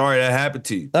season. Sorry that happened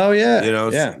to you. Oh, yeah. You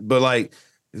know, yeah.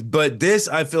 But this,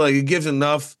 I feel like it gives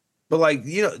enough. But, like,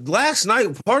 you know, last night,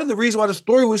 part of the reason why the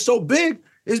story was so big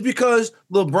is because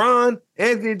LeBron,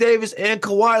 Anthony Davis, and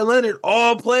Kawhi Leonard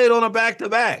all played on a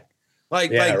back-to-back.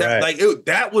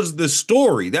 That was the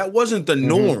story. That wasn't the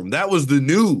norm. That was the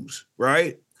news,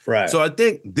 right? Right. So I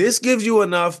think this gives you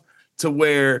enough to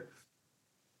where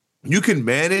you can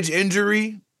manage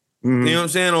injury. You know what I'm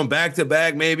saying? On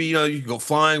back-to-back, maybe, you know, you can go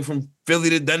flying from Philly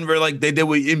to Denver like they did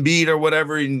with Embiid or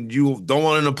whatever, and you don't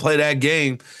want him to play that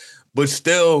game. But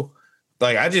still,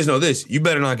 like, I just know this. You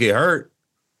better not get hurt.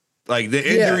 Like, the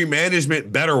injury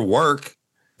management better work.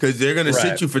 Because they're going to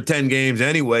sit you for 10 games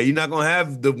anyway. You're not going to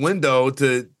have the window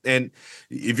to – and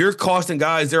if you're costing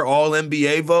guys their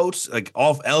all-NBA votes, like,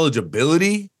 off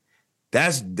eligibility,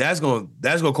 that's going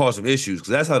to cause some issues because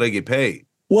that's how they get paid.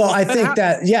 Well, I think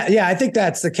that I think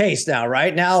that's the case now,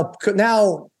 right? Now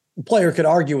a player could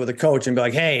argue with a coach and be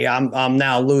like, hey, I'm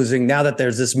now losing now that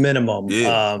there's this minimum.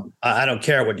 Yeah. I don't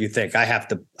care what you think. I have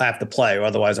to play, or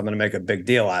otherwise I'm going to make a big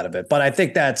deal out of it. But I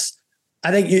think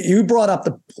you brought up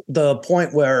the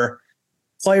point where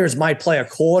players might play a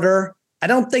quarter. I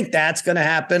don't think that's going to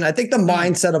happen. I think the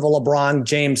mindset of a LeBron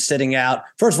James sitting out,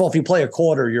 first of all, if you play a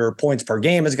quarter, your points per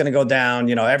game is going to go down.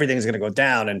 You know, everything's going to go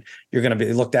down and you're going to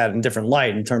be looked at in a different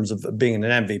light in terms of being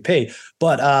an MVP.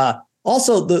 But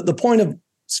also the point of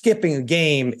skipping a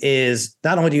game is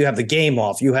not only do you have the game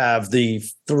off, you have the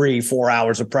 3-4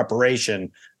 hours of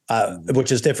preparation,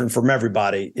 which is different from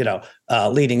everybody, you know,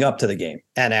 leading up to the game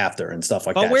and after and stuff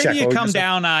like that. But where do you come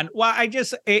down on? Well,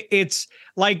 it's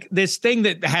like this thing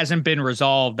that hasn't been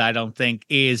resolved, I don't think,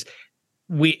 is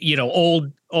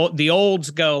the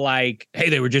olds go like, hey,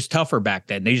 they were just tougher back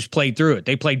then. They just played through it.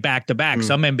 They played back to back.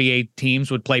 Some NBA teams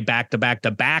would play back to back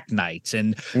to back nights,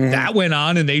 and that went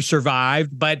on and they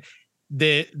survived. But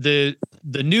the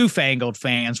newfangled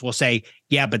fans will say,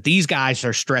 yeah, but these guys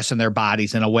are stressing their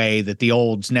bodies in a way that the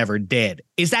olds never did.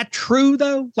 Is that true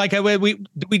though? Like, do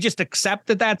we just accept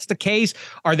that that's the case?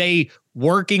 Are they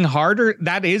working harder?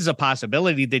 That is a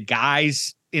possibility. Did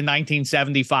guys in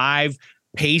 1975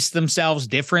 pace themselves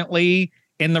differently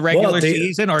in the regular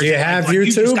season? Or you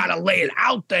just got to lay it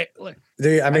out there?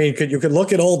 I mean, you could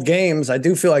look at old games. I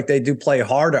do feel like they do play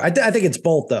harder. I think it's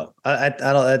both, though. I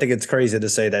think it's crazy to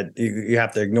say that you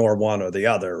have to ignore one or the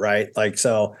other, right? Like,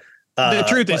 so the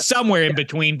truth is somewhere in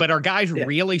between. But are guys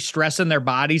really stressing their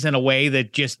bodies in a way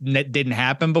that just didn't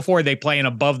happen before? They playing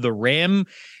above the rim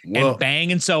and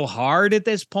banging so hard at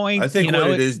this point. I think what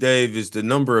it is, Dave, is the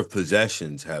number of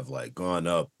possessions have like gone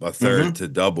up a third to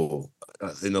double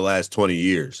in the last 20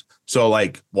 years. So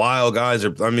like, while guys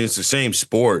are, I mean, it's the same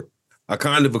sport. I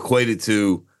kind of equate it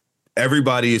to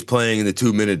everybody is playing in the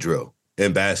 2-minute drill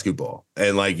in basketball.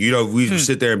 And like, you know, we just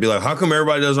sit there and be like, how come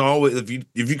everybody doesn't always, if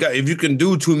you can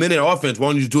do 2-minute offense, why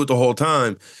don't you just do it the whole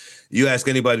time? You ask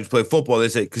anybody who's played football, they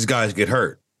say, because guys get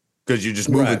hurt. Because you're just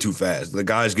moving too fast. The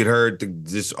guys get hurt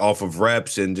just off of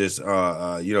reps and just,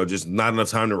 just not enough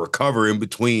time to recover in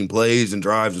between plays and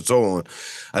drives and so on.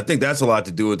 I think that's a lot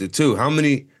to do with it too. How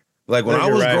many, like when I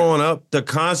was growing up, the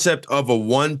concept of a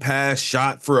one-pass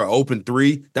shot for an open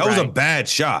three, that was a bad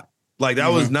shot. Like that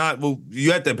was not, well,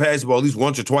 you had to pass the ball at least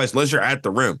once or twice unless you're at the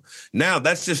rim. Now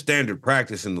that's just standard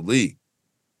practice in the league.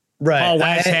 Right. Paul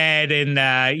Westhead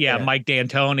and Mike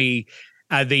D'Antoni,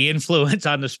 the influence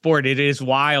on the sport, it is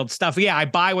wild stuff. Yeah, I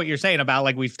buy what you're saying about,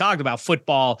 like we've talked about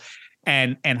football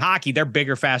and hockey. They're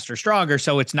bigger, faster, stronger.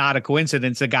 So it's not a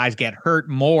coincidence that guys get hurt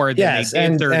more than they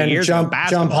did 30 years ago.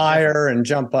 Jump higher and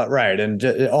jump up, right, and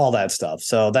all that stuff.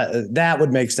 So that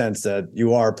would make sense that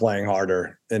you are playing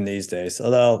harder in these days.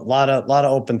 Although a lot of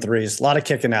open threes, a lot of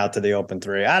kicking out to the open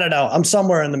three. I don't know. I'm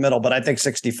somewhere in the middle, but I think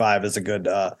 65 is a good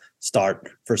start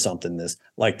for something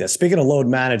like this. Speaking of load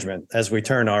management, as we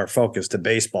turn our focus to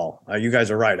baseball, you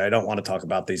guys are right. I don't want to talk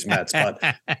about these Mets, but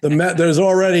there's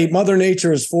already Mother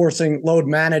Nature is forcing load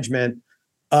management,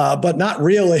 but not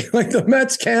really. Like the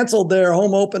Mets canceled their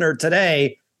home opener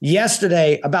today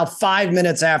Yesterday, about 5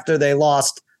 minutes after they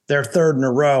lost their third in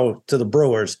a row to the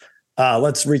Brewers,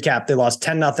 let's recap. They lost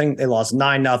 10-0. They lost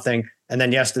 9-0. And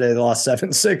then yesterday they lost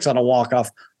 7-6 on a walk-off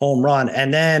home run.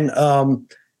 And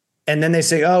then they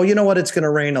say, oh, you know what? It's going to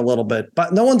rain a little bit.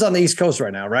 But no one's on the East Coast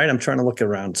right now, right? I'm trying to look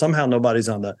around. Somehow nobody's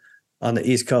on the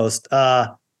East Coast.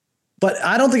 But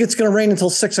I don't think it's going to rain until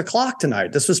 6 o'clock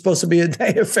tonight. This was supposed to be a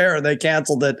day affair, and they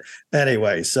canceled it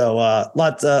anyway. So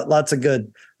lots of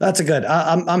good. That's a good.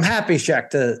 I'm happy, Shaq,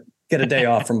 to get a day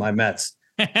off from my Mets.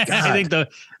 I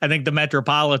think the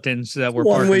Metropolitans that were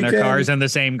parking their cars in the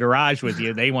same garage with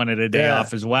you, they wanted a day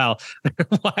off as well.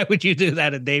 Why would you do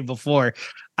that a day before?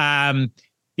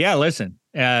 Listen,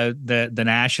 the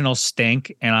Nationals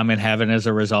stink, and I'm in heaven as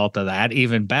a result of that.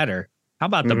 Even better. How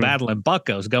about the Battling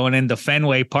Buccos going into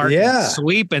Fenway Park and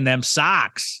sweeping them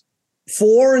Sox?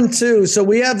 4-2. So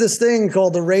we have this thing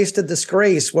called the Race to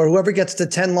Disgrace, where whoever gets to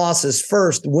 10 losses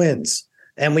first wins.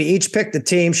 And we each picked a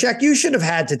team. Shaq, you should have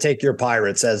had to take your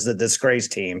Pirates as the disgrace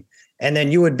team, and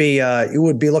then you would be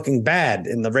looking bad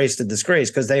in the Race to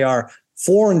Disgrace because they are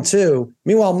 4-2.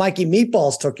 Meanwhile, Mikey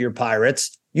Meatballs took your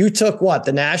Pirates. You took what?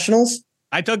 The Nationals?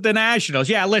 I took the Nationals.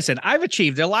 Yeah, listen, I've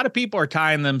achieved. A lot of people are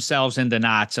tying themselves into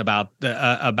knots about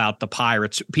the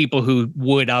Pirates, people who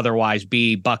would otherwise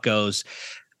be Buccos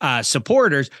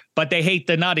supporters, but they hate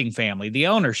the Nutting family, the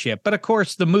ownership. But of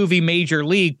course, the movie Major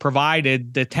League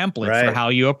provided the template for how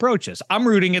you approach this. I'm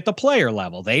rooting at the player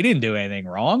level. They didn't do anything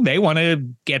wrong. They want to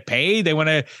get paid. They want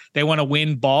to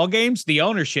win ball games. The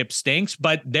ownership stinks,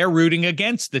 but they're rooting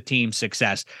against the team's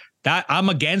success. That I'm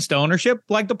against ownership,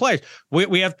 like the players.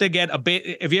 We have to get a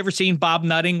bit. Have you ever seen Bob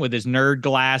Nutting with his nerd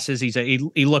glasses?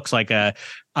 He looks like a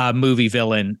movie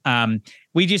villain.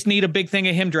 We just need a big thing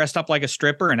of him dressed up like a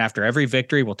stripper, and after every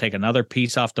victory, we'll take another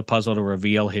piece off the puzzle to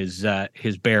reveal his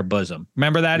bare bosom.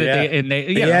 Remember that?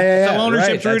 Yeah. So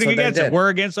ownership's rooting against it. We're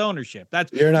against ownership.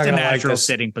 That's a natural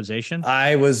sitting position.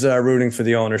 I was rooting for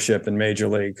the ownership in Major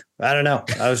League. I don't know.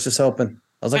 I was just hoping.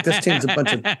 I was like, this team's a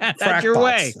bunch of That's your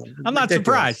way. I'm not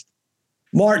surprised.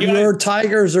 Martin, your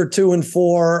Tigers are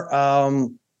 2-4.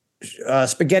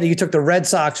 Spaghetti, you took the Red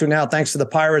Sox, who now, thanks to the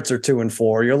Pirates, are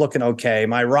 2-4. You're looking okay.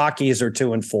 My Rockies are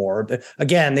 2-4.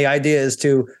 Again, the idea is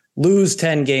to lose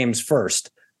 10 games first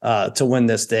to win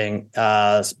this thing.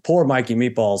 Poor Mikey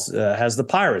Meatballs has the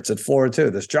Pirates at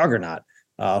 4-2. This juggernaut,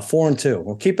 4-2.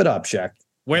 Well, keep it up, Shaq.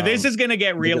 Where this is going to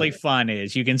get really fun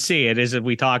is you can see it as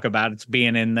we talk about it's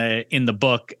being in the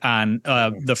book on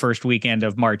the first weekend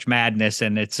of March Madness,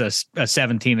 and it's a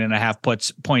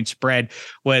 17.5 point spread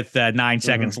with 9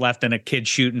 seconds left and a kid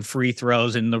shooting free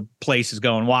throws and the place is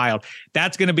going wild.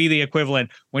 That's going to be the equivalent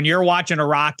when you're watching a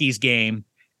Rockies game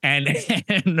and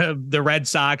the Red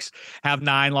Sox have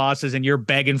 9 losses and you're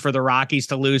begging for the Rockies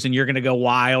to lose and you're going to go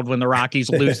wild when the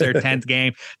Rockies lose their 10th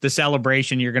game. The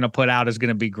celebration you're going to put out is going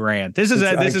to be grand. This is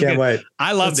good. Wait.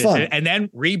 I love this. Fun. And then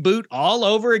reboot all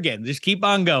over again. Just keep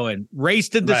on going. Race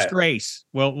to disgrace.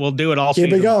 Right. We'll do it all.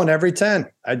 Keep it going every 10.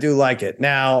 I do like it.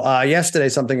 Now, yesterday,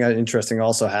 something interesting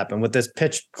also happened with this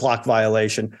pitch clock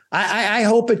violation. I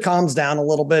hope it calms down a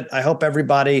little bit. I hope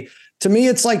everybody. To me,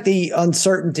 it's like the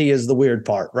uncertainty is the weird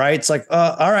part, right? It's like,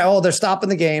 all right, they're stopping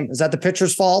the game. Is that the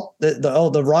pitcher's fault?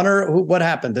 The runner? What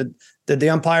happened? Did the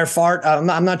umpire fart?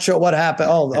 I'm not sure what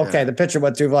happened. Oh, okay, the pitcher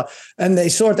went too far. And they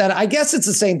sort that. I guess it's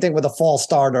the same thing with a false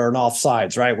start or an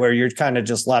offsides, right? Where you're kind of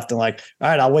just left and like, all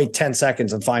right, I'll wait 10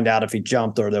 seconds and find out if he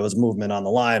jumped or there was movement on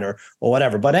the line or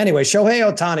whatever. But anyway, Shohei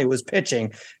Ohtani was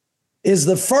pitching, is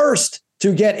the first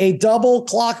to get a double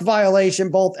clock violation,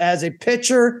 both as a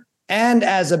pitcher and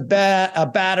as a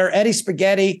batter. Eddie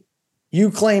Spaghetti, you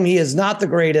claim he is not the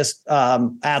greatest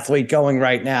athlete going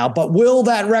right now, but will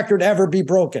that record ever be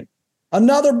broken?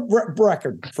 Another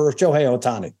record for Shohei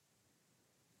Ohtani.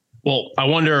 Well, I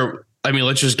wonder. I mean,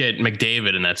 let's just get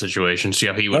McDavid in that situation, see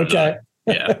how he would. Okay.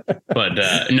 Yeah, but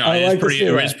no,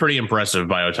 it's pretty impressive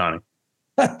by Ohtani.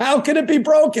 How can it be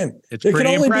broken? It can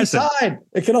only impressive. Be tied.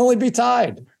 It can only be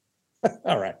tied.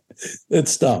 All right.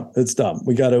 It's dumb.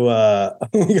 We got to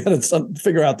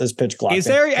figure out this pitch clock. Is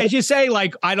there, as you say,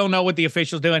 like, I don't know what the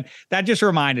official's doing. That just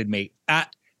reminded me.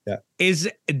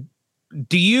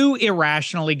 Do you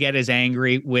irrationally get as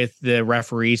angry with the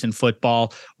referees in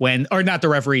football or not the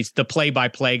referees, the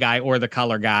play-by-play guy or the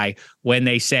color guy, when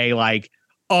they say like,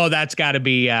 oh, that's got to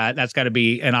be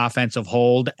an offensive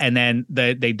hold, and then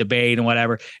they debate and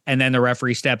whatever, and then the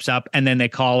referee steps up and then they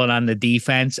call it on the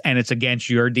defense and it's against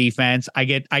your defense. I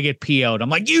get PO'd. I'm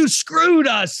like, you screwed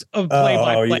us of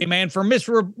play-by-play, man, for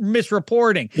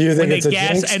misreporting. When they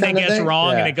guess and it gets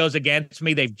wrong and it goes against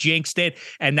me, they've jinxed it,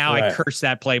 and now I curse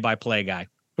that play-by-play guy.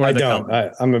 I don't.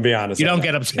 I'm going to be honest. You don't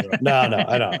get upset. No,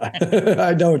 I don't.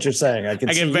 I know what you're saying. I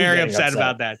get very upset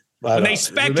about that. When they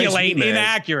speculate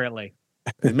inaccurately.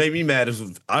 It made me mad.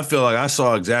 I feel like I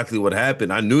saw exactly what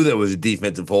happened. I knew there was a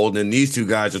defensive hold, and these two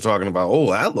guys are talking about, oh,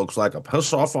 that looks like a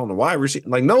push off on the wide receiver.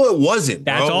 Like, no, it wasn't.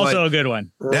 That's also a good one.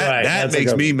 That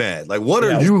makes me mad. Like, what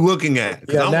are you looking at?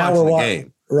 Because I'm watching the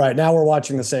game. Right. Now we're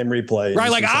watching the same replay. Right.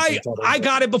 Like, I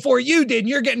got it before you did, and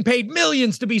you're getting paid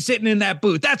millions to be sitting in that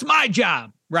booth. That's my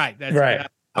job. Right. That's right.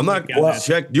 I'm not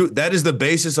check you. That is the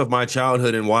basis of my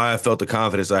childhood and why I felt the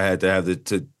confidence I had to have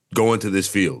to go into this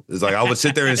field. It's like I would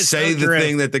sit there and say the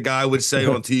thing that the guy would say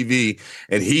on TV,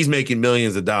 and he's making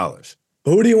millions of dollars.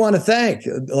 Who do you want to thank?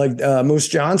 Like Moose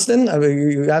Johnston? I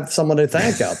mean, you have someone to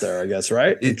thank out there, I guess,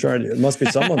 right? It must be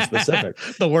someone specific.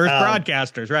 The worst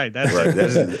broadcasters, right? That's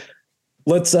right.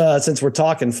 Let's since we're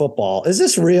talking football, is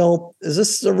this real? Is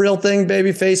this a real thing,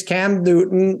 babyface? Cam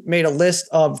Newton made a list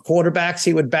of quarterbacks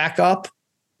he would back up.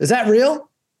 Is that real?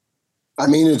 I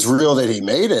mean, it's real that he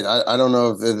made it. I don't know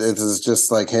if it is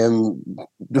just like him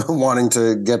wanting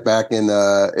to get back in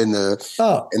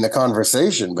the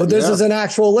conversation. But this is an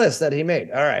actual list that he made.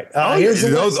 All right.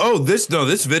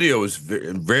 This video is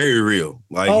very real.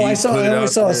 Like, I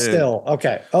saw a still.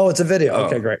 Okay. Oh, it's a video.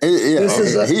 Okay, great.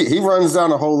 He runs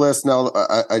down a whole list now.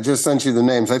 I just sent you the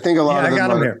names. I think a lot of them got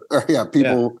him here.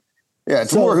 People. Yeah,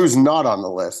 it's more who's not on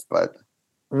the list, but.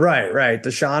 Right.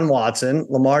 Deshaun Watson,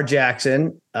 Lamar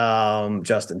Jackson,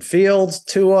 Justin Fields,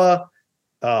 Tua,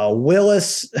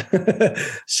 Willis,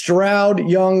 Stroud,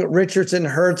 Young, Richardson,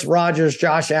 Hurts, Rodgers,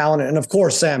 Josh Allen, and of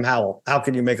course, Sam Howell. How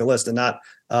can you make a list and not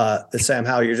Sam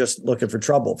Howell? You're just looking for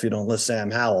trouble if you don't list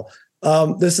Sam Howell.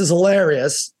 This is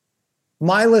hilarious.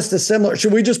 My list is similar.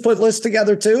 Should we just put lists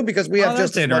together too? Because we have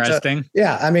just interesting.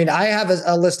 I mean, I have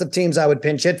a list of teams I would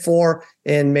pinch hit for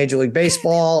in Major League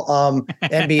Baseball,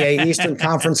 NBA Eastern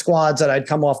Conference squads that I'd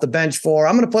come off the bench for.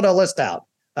 I'm going to put a list out.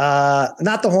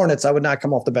 Not the Hornets. I would not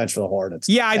come off the bench for the Hornets.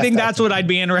 Yeah, I think that's what I'd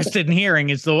be interested in hearing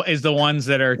is the ones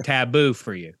that are taboo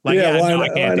for you. Like, I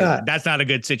can't do that. That's not a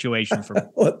good situation for me.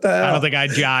 What the hell? I don't think I'd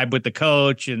jibe with the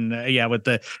coach, and with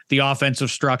the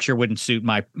offensive structure wouldn't suit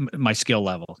my skill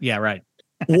level. Yeah, right.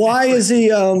 Why is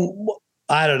he?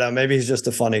 I don't know. Maybe he's just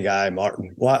a funny guy,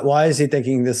 Martin. Why is he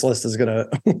thinking this list is going to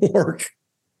work?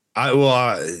 I'm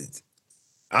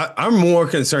more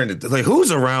concerned. Like,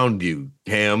 who's around you,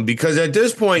 Cam? Because at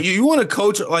this point, you want to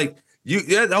coach like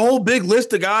the whole big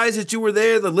list of guys that you were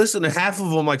there. The list of half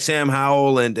of them, like Sam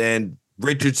Howell and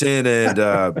Richardson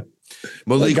and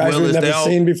Malik guys Willis. We've never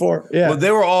seen before. Yeah, but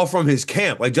they were all from his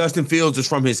camp. Like Justin Fields is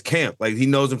from his camp. Like he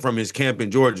knows him from his camp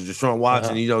in Georgia. Deshaun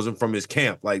Watson, he knows him from his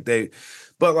camp. But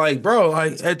like, bro,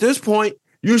 like at this point,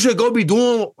 you should go meet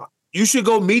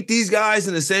these guys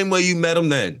in the same way you met them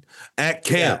then at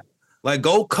camp. Yeah. Like,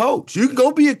 go coach. You can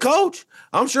go be a coach.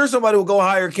 I'm sure somebody will go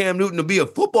hire Cam Newton to be a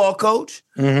football coach.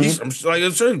 Mm-hmm.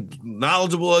 I'm sure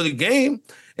knowledgeable of the game.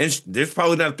 And there's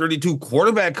probably not 32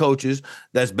 quarterback coaches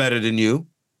that's better than you.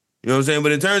 You know what I'm saying?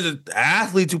 But in terms of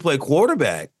athletes who play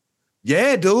quarterback,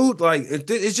 yeah, dude, like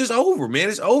it's just over, man.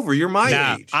 It's over. You're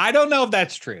my age. I don't know if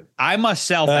that's true. I must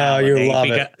self-validate. You love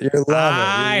it. You love it.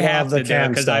 I have to do it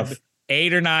because I've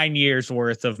 8 or 9 years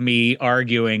worth of me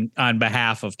arguing on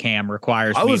behalf of Cam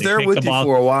requires me to pick the ball. I was there with you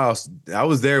for a while. I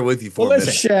was there with you for a minute.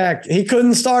 Shaq, he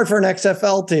couldn't start for an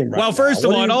XFL team right Well, first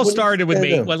of all, it all started with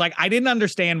me. Well, like, I didn't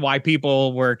understand why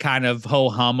people were kind of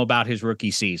ho-hum about his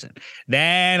rookie season.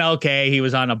 Then, okay, he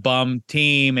was on a bum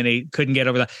team and he couldn't get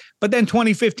over that. But then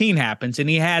 2015 happens and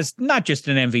he has not just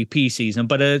an MVP season,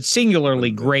 but a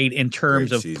singularly great in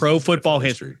terms of pro football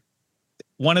history.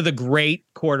 One of the great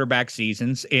quarterback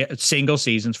seasons, single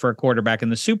seasons for a quarterback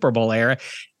in the Super Bowl era.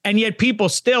 And yet people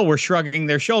still were shrugging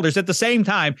their shoulders. At the same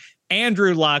time,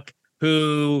 Andrew Luck,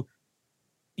 who,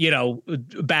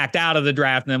 backed out of the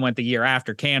draft and then went the year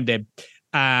after Cam did.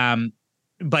 But,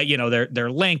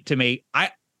 they're linked to me.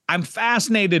 I'm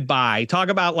fascinated by, talk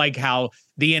about like how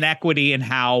the inequity and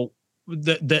how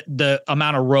the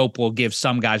amount of rope will give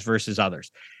some guys versus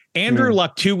others. Andrew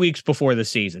Luck 2 weeks before the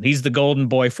season. He's the golden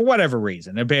boy for whatever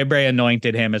reason. They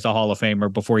anointed him as a Hall of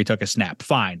Famer before he took a snap.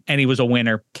 Fine. And he was a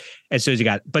winner as soon as he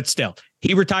got it. But still,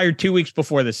 he retired 2 weeks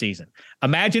before the season.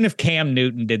 Imagine if Cam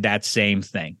Newton did that same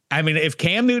thing. I mean, if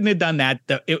Cam Newton had done that,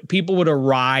 people would have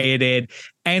rioted.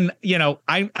 And,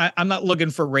 I'm not looking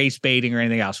for race baiting or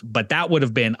anything else, but that would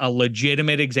have been a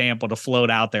legitimate example to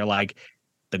float out there. Like,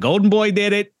 the golden boy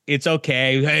did it. It's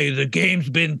okay. Hey, the game's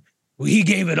been... He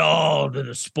gave it all to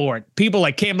the sport. People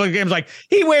like Cam Newton's like,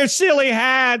 he wears silly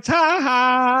hats. Ha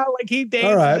ha. Like he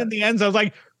dances in the end zone.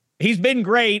 Like, he's been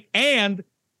great. And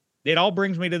it all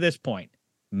brings me to this point.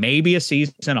 Maybe a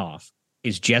season off.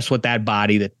 is just what that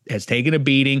body that has taken a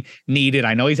beating needed.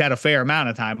 I know he's had a fair amount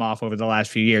of time off over the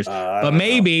last few years, but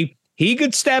maybe he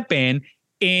could step in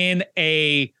with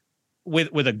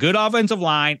a good offensive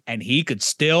line, and he could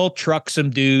still truck some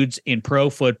dudes in pro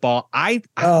football. I'm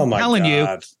telling you,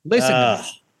 listen.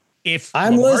 If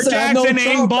I'm Lamar Jackson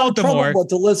ain't Baltimore,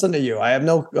 to listen to you, I have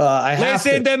no.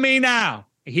 Listen to me now.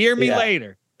 Hear me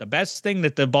later. The best thing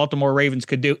that the Baltimore Ravens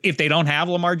could do if they don't have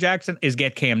Lamar Jackson is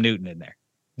get Cam Newton in there.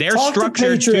 They're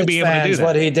structured to be able to do that.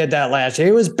 What he did that last year,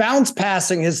 he was bounce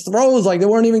passing his throws like they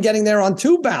weren't even getting there on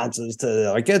 2 bounces.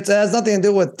 It has nothing to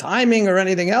do with timing or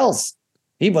anything else.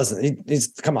 He wasn't. He's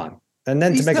come on, and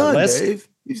then to make a list. Dave.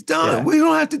 He's done. Yeah. We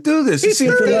don't have to do this. He's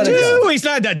 32. He's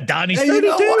not done. He's 32.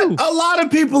 You know, a lot of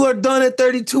people are done at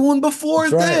 32 and before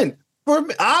then. For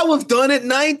me, I was done at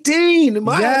 19.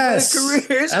 My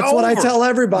career is That's over. what I tell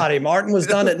everybody. Martin was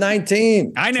done at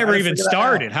 19. I never even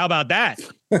started. How about that?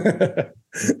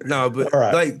 No, but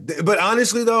but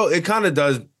honestly though, it kind of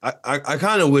does. I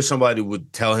kind of wish somebody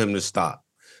would tell him to stop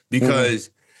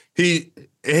because he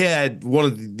had one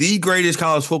of the greatest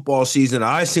college football season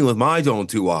I've seen with my own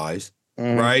 2 eyes.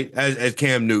 Right, as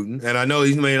Cam Newton. And I know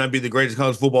he may not be the greatest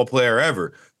college football player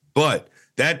ever, but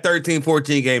that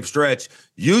 13-14 game stretch,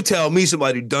 you tell me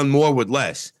somebody done more with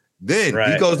less. Then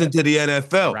he goes into the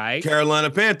NFL, Carolina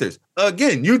Panthers.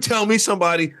 Again, you tell me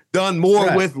somebody done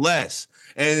more with less.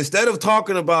 And instead of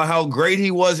talking about how great he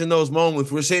was in those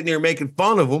moments, we're sitting here making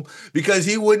fun of him because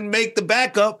he wouldn't make the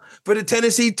backup for the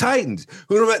Tennessee Titans.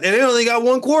 And they only got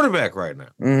 1 quarterback right now.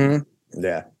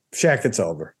 Yeah. Shaq, it's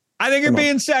over. I think you're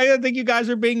being. I think you guys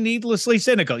are being needlessly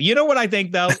cynical. You know what I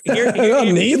think, though.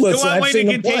 Needless.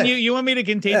 You want me to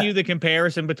continue the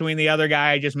comparison between the other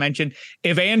guy I just mentioned?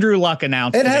 If Andrew Luck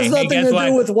announced, it has nothing to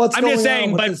do with what's going on. I'm just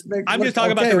saying, but I'm just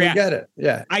talking about the reaction. I get it.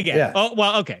 Yeah, I get it. Oh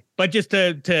well, okay. But just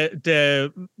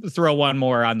to throw one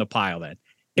more on the pile, then,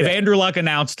 if Andrew Luck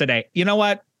announced today, you know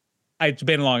what? It's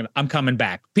been long enough. I'm coming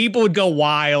back. People would go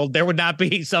wild. There would not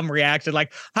be some reaction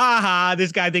like, ha,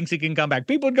 this guy thinks he can come back.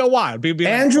 People would go wild. People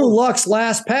like, Andrew Luck's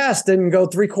last pass didn't go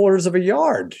 3/4 of a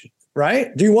yard, right?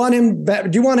 Do you want him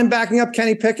backing up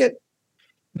Kenny Pickett?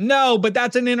 No, but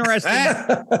that's an interesting.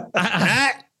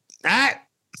 I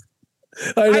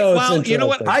know. Well, you know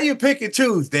what? How you pick it,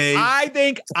 Tuesday? I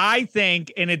think,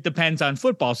 and it depends on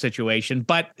football situation,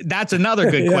 but that's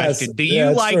another good question. Do you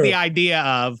like the idea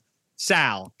of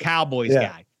Sal, Cowboys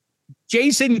guy,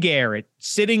 Jason Garrett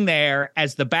sitting there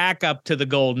as the backup to the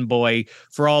Golden Boy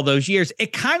for all those years?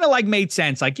 It kind of like made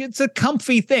sense. Like it's a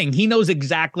comfy thing. He knows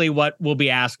exactly what will be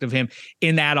asked of him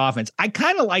in that offense. I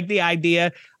kind of like the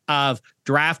idea of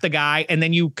draft a guy and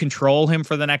then you control him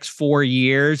for the next 4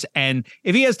 years. And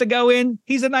if he has to go in,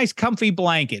 he's a nice comfy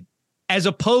blanket as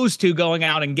opposed to going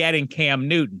out and getting Cam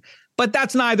Newton. But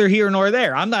that's neither here nor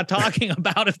there. I'm not talking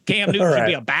about if Cam Newton should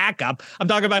be a backup. I'm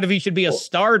talking about if he should be a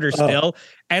starter still.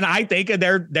 And I think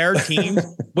their teams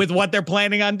with what they're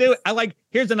planning on doing.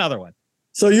 Here's another one.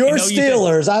 So your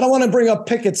Steelers, I don't want to bring up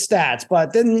Pickett's stats,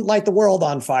 but didn't light the world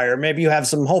on fire. Maybe you have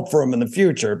some hope for him in the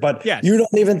future, but you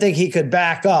don't even think he could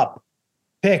back up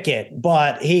Pickett,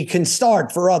 but he can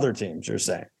start for other teams, you're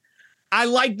saying. I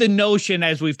like the notion,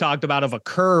 as we've talked about, of a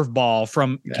curveball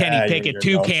from Kenny Pickett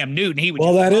to Cam Newton.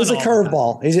 That is a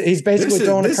curveball. He's basically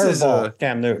throwing a curveball at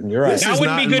Cam Newton. You're right. That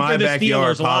wouldn't be good for the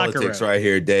Steelers politics right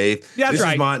here, Dave. That's this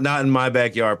right. is not in my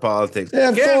backyard politics.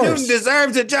 Yeah, Cam Newton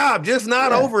deserves a job, just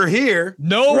not over here.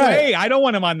 No way. I don't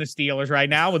want him on the Steelers right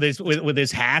now with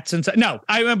his hats and stuff. No,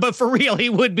 but for real, he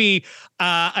would be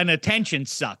an attention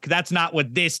suck. That's not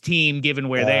what this team, given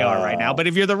where they are right now. But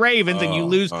if you're the Ravens and you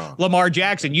lose Lamar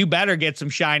Jackson, you better get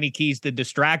some shiny keys to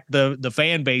distract the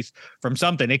fan base from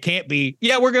something. It can't be,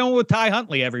 we're going with Ty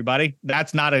Huntley, everybody.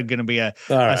 That's not going to be a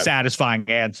satisfying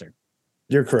answer.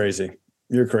 You're crazy.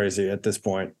 You're crazy at this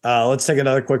point. Let's take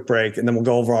another quick break, and then we'll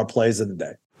go over our plays of the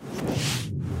day.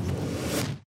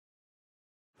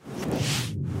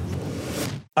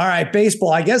 All right,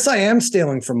 baseball. I guess I am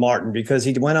stealing from Martin because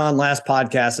he went on last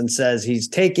podcast and says he's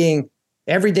taking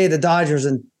every day the Dodgers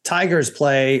and Tigers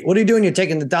play. What are you doing? You're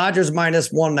taking the Dodgers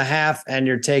 -1.5, and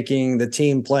you're taking the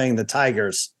team playing the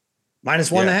Tigers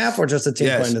 -1.5, or just the team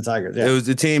playing the Tigers? Yeah. It was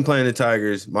the team playing the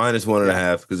Tigers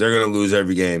 -1.5 because they're going to lose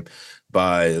every game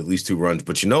by at least 2 runs.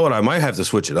 But you know what? I might have to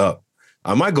switch it up.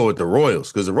 I might go with the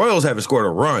Royals because the Royals haven't scored a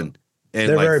run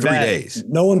in like 3 days.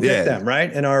 No one picked them,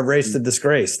 right? In our race to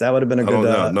disgrace. That would have been a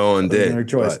good no one did.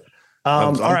 Choice.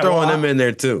 I'm throwing them in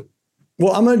there too.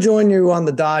 Well, I'm going to join you on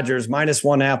the Dodgers,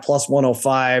 -1.5,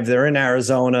 +105. They're in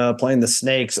Arizona playing the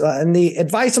Snakes. And the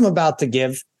advice I'm about to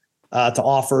give, to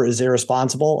offer is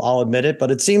irresponsible. I'll admit it. But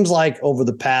it seems like over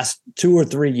the past 2 or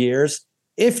 3 years,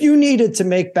 if you needed to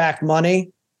make back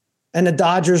money, and the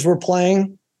Dodgers were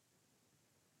playing,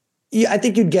 I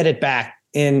think you'd get it back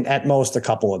in at most a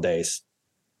couple of days.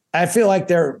 I feel like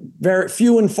they're very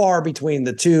few and far between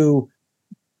the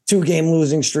two-game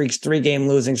losing streaks, 3-game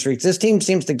losing streaks. This team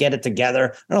seems to get it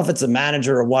together. I don't know if it's the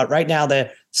manager or what. Right now,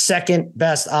 they're second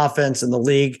best offense in the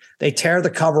league. They tear the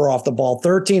cover off the ball,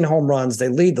 13 home runs. They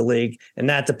lead the league in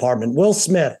that department. Will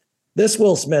Smith,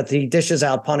 he dishes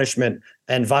out punishment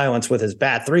and violence with his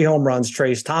bat. 3 home runs.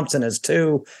 Trayce Thompson has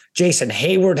 2. Jason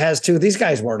Hayward has 2. These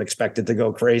guys weren't expected to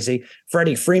go crazy.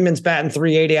 Freddie Freeman's batting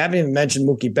 .380. I haven't even mentioned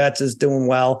Mookie Betts is doing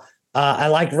well. I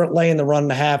like laying the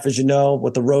 1.5, as you know,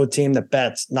 with the road team that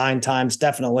bets 9 times,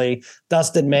 definitely.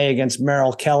 Dustin May against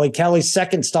Merrill Kelly. Kelly's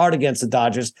second start against the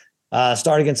Dodgers.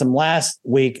 Started against them last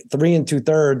week, 3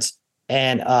 2/3,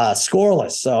 and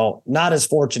scoreless. So not as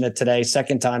fortunate today.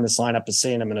 Second time this lineup is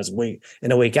seeing him in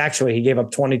a week. Actually, he gave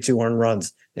up 22 earned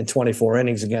runs in 24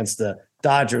 innings against the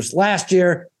Dodgers. Last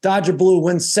year, Dodger Blue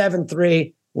wins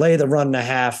 7-3, lay the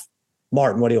 1.5.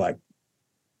 Martin, what do you like?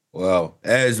 Well,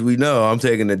 as we know, I'm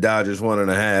taking the Dodgers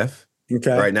 1.5.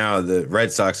 Okay. Right now, the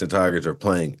Red Sox and Tigers are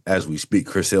playing as we speak.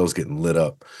 Chris Hill's getting lit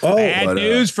up. Oh, bad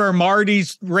news for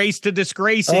Marty's race to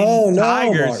disgracing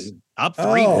Tigers. Up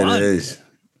 3-1.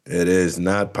 It is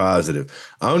not positive.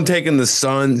 I'm taking the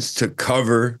Suns to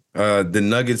cover. The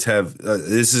Nuggets have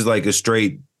this is like a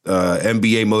straight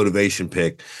NBA motivation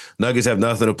pick. Nuggets have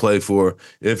nothing to play for.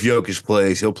 If Jokic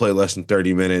plays, he'll play less than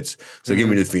 30 minutes. So give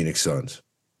me the Phoenix Suns.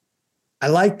 I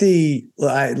like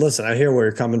listen, I hear where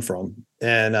you're coming from.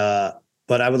 And,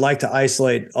 but I would like to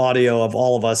isolate audio of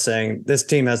all of us saying this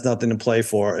team has nothing to play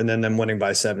for and then them winning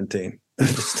by 17.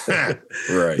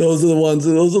 Right. Those are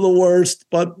the worst,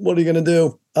 but what are you going to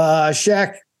do?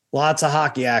 Shaq, lots of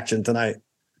hockey action tonight.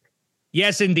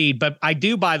 Yes, indeed. But I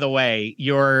do, by the way,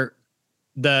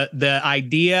 the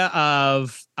idea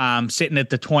of sitting at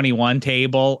the 21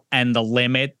 table and the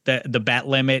limit, the bet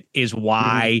limit is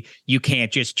why you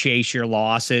can't just chase your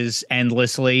losses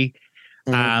endlessly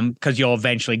because you'll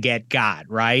eventually get God,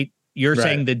 right? You're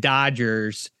saying the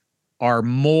Dodgers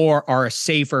are a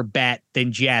safer bet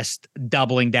than just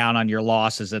doubling down on your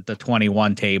losses at the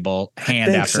 21 table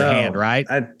hand after hand, right?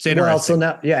 It's interesting. Well, so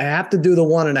now, I have to do the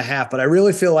 1.5, but I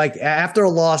really feel like after a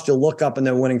loss, you'll look up and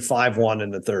they're winning 5-1 in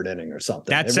the third inning or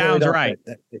something. That sounds right.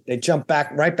 They jump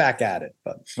right back at it.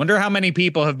 But wonder how many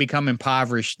people have become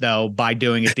impoverished though by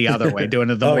doing it the other way, doing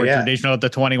it the more traditional at the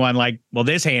 21. Like, well,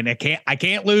 this hand, I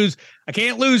can't lose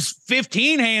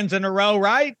 15 hands in a row,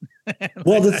 right?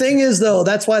 Well, the thing is, though,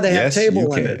 that's why they have table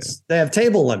limits. They have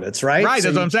table limits, right? Right,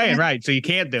 that's what I'm saying. Right, so you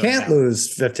can't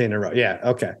lose 15 in a row. Yeah,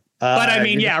 okay. But I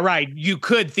mean, right. You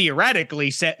could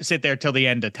theoretically sit there till the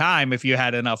end of time if you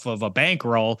had enough of a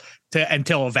bankroll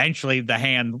until eventually the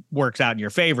hand works out in your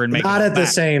favor and make not at the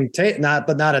same not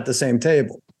at the same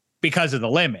table because of the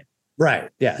limit. Right.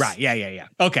 Yes. Right. Yeah.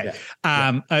 Okay.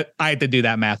 Yeah. I had to do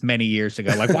that math many years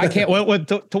ago. Like, why can't?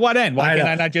 To what end? Why can't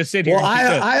I not just sit here? Well,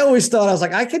 I always thought I was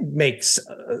like, I could make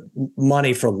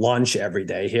money for lunch every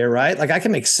day here, right? Like, I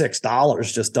can make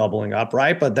 $6 just doubling up,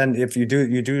 right? But then if you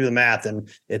do the math, and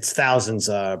it's thousands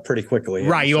pretty quickly.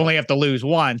 Right. You only have to lose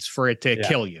once for it to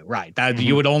kill you. Right. That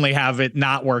you would only have it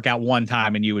not work out one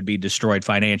time, and you would be destroyed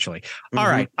financially. All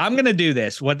right. I'm going to do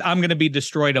this. I'm going to be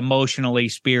destroyed emotionally,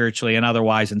 spiritually, and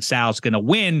otherwise, and Sal's going to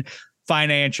win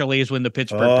financially is when the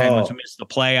Pittsburgh Penguins miss the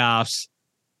playoffs.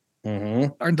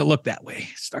 Starting to look that way.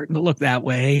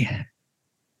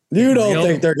 You don't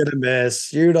think they're going to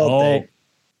miss? You don't think?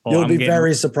 You'll be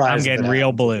very surprised. I'm getting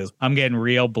real blue. I'm getting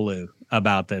real blue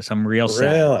about this. I'm real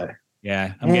sad. Really?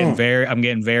 Yeah. I'm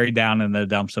getting very down in the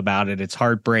dumps about it. It's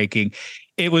heartbreaking.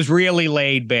 It was really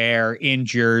laid bare in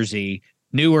Jersey,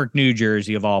 Newark, New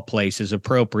Jersey, of all places,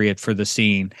 appropriate for the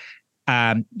scene.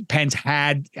 Pens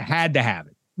had to have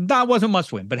it. That wasn't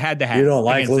must win, but had to have it. You don't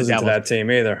like losing to that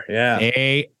team either. Yeah.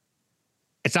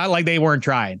 It's not like they weren't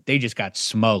trying. They just got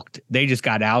smoked. They just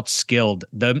got outskilled.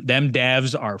 Them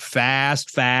Devs are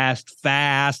fast.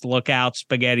 Look out,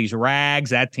 Spaghetti's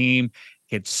rags. That team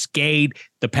could skate.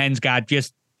 The Pens got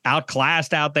just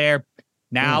outclassed out there.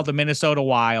 Now the Minnesota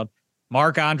Wild.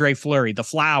 Marc-Andre Fleury, the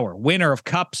Flower, winner of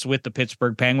cups with the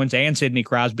Pittsburgh Penguins, and Sidney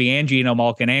Crosby, and Geno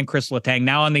Malkin, and Chris Letang,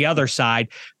 now on the other side,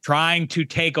 trying to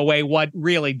take away what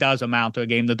really does amount to a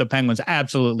game that the Penguins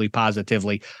absolutely,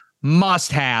 positively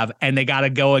must have, and they got to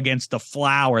go against the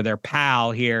Flower, their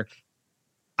pal here.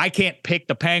 I can't pick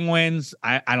the Penguins.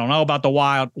 I don't know about the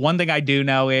Wild. One thing I do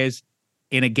know is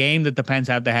in a game that the Pens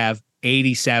have to have,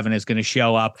 87 is going to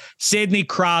show up. Sidney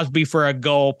Crosby for a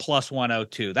goal plus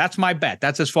 102. That's my bet.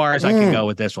 That's as far as I can go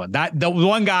with this one. The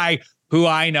one guy who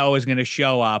I know is going to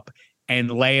show up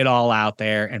and lay it all out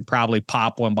there and probably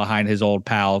pop one behind his old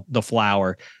pal, the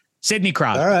Flower. Sidney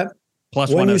Crosby. All right. Plus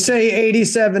when you say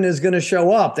 87 is going to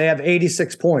show up, they have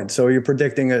 86 points. So you're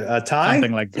predicting a tie?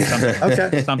 Something like that.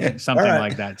 Okay. Something right.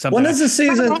 Like that. When is the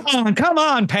season? Come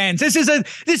on, Pens. This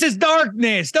is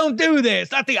darkness. Don't do this.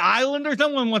 Not the Islanders. No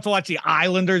one wants to watch the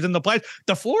Islanders in the playoffs.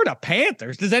 The Florida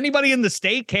Panthers. Does anybody in the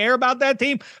state care about that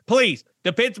team? Please.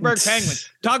 The Pittsburgh Penguins.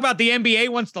 Talk about the NBA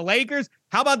wants the Lakers.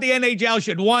 How about the NHL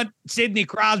should want Sidney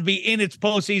Crosby in its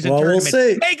postseason tournament?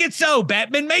 We'll see. Make it so,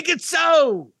 Bettman. Make it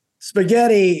so.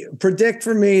 Spaghetti, predict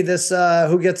for me this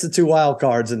who gets the 2 wild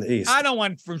cards in the East. I don't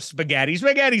want from Spaghetti.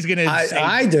 Spaghetti's going to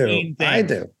I do.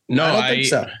 No, I don't think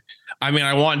so. I mean,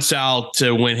 I want Sal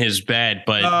to win his bet,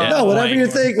 but whatever you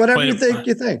think.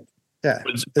 Yeah,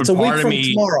 it's a week from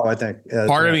tomorrow, I think.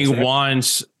 Part of me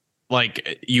wants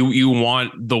you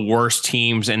want the worst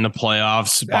teams in the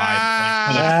playoffs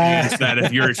that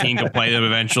if your team can play them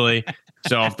eventually.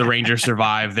 So if the Rangers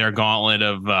survive their gauntlet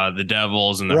of the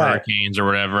Devils and the Hurricanes or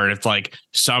whatever, and it's like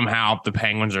somehow the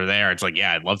Penguins are there, it's like,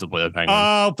 yeah, I'd love to play the Penguins.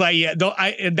 Oh, but yeah,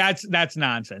 that's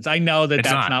nonsense. I know that's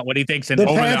not what he thinks. The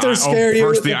Panthers scare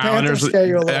you. The Islanders scare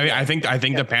you a little bit. I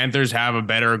think the Panthers have a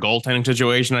better goaltending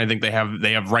situation. I think they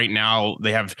have right now.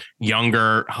 They have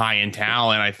younger, high in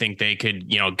talent. I think they could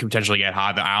potentially get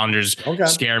hot. The Islanders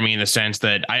scare me in the sense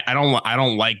that I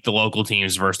don't like the local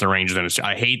teams versus the Rangers.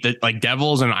 I hate that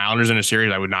Devils and Islanders in a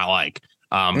series I would not like.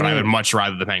 But I would much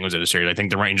rather the Penguins in a series. I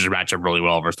think the Rangers match up really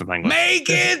well versus the Penguins. Make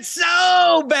it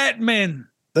so, Bettman.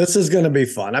 This is going to be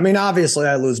fun. I mean, obviously,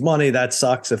 I lose money. That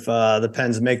sucks if the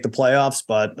Pens make the playoffs,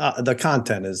 but the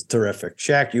content is terrific.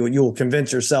 Shaq, you will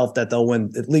convince yourself that they'll win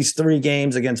at least 3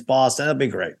 games against Boston. It'll be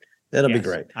great. It'll be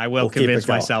great. I will convince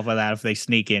myself of that if they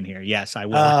sneak in here. Yes, I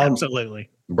will. Absolutely.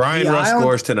 Brian Russ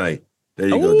scores tonight. There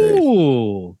you go, Dave.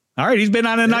 All right. He's been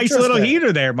on a nice little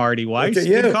heater there, Marty Weiss.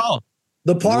 Good call.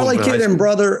 The Parlay Kid and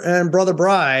Brother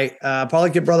Bry,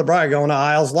 Parlay Kid Brother Bry going to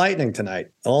Isles Lightning tonight.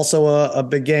 Also a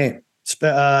big game.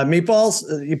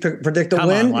 Meatballs, you predict a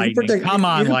win? You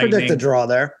predict a draw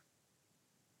there.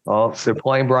 Well, they're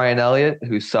playing Brian Elliott,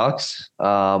 who sucks,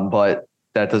 but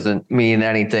that doesn't mean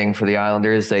anything for the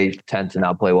Islanders. They tend to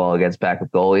not play well against backup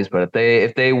goalies, but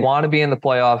if they want to be in the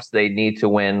playoffs, they need to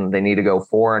win. They need to go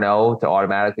 4-0 to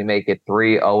automatically make it.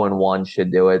 3-0-1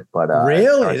 should do it. But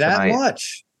really, that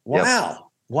much? Wow. Yep.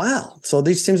 Wow. So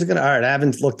these teams are going to, all right, I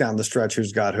haven't looked down the stretch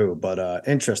who's got who, but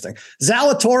interesting.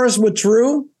 Zalatoris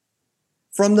withdrew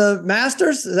from the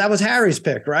Masters. That was Harry's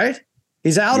pick, right?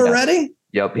 He's out already?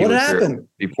 Yep. What happened?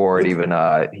 Before he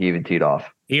even teed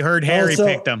off. He heard Harry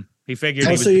picked him. He figured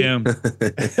he was doomed.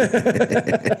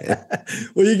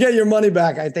 Well, you get your money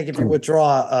back, I think, if you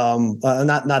withdraw.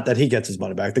 Not that he gets his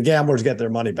money back. The gamblers get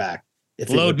their money back.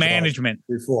 Load management.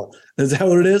 Before. Is that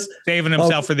what it is? Saving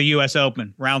himself for the U.S.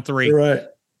 Open, round 3. Right.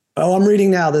 Oh, I'm reading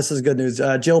now. This is good news.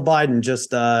 Jill Biden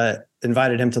just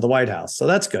invited him to the White House. So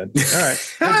that's good. All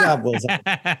right. Good job, Wilson.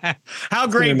 How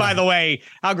great, by the way,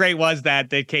 how great was that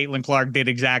Caitlin Clark did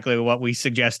exactly what we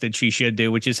suggested she should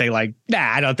do, which is say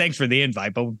thanks for the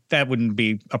invite, but that wouldn't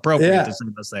be appropriate to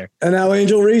send us there. And now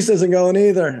Angel Reese isn't going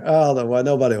either. Oh,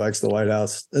 nobody likes the White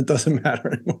House. It doesn't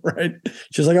matter anymore, right?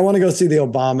 She's like, I want to go see the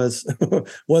Obamas.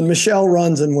 When Michelle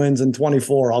runs and wins in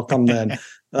 24, I'll come then.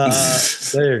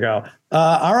 There you go.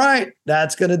 All right.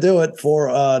 That's going to do it for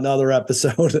another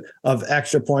episode of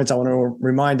Extra Points. I want to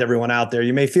remind everyone out there,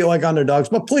 you may feel like underdogs,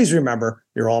 but please remember,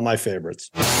 you're all my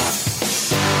favorites.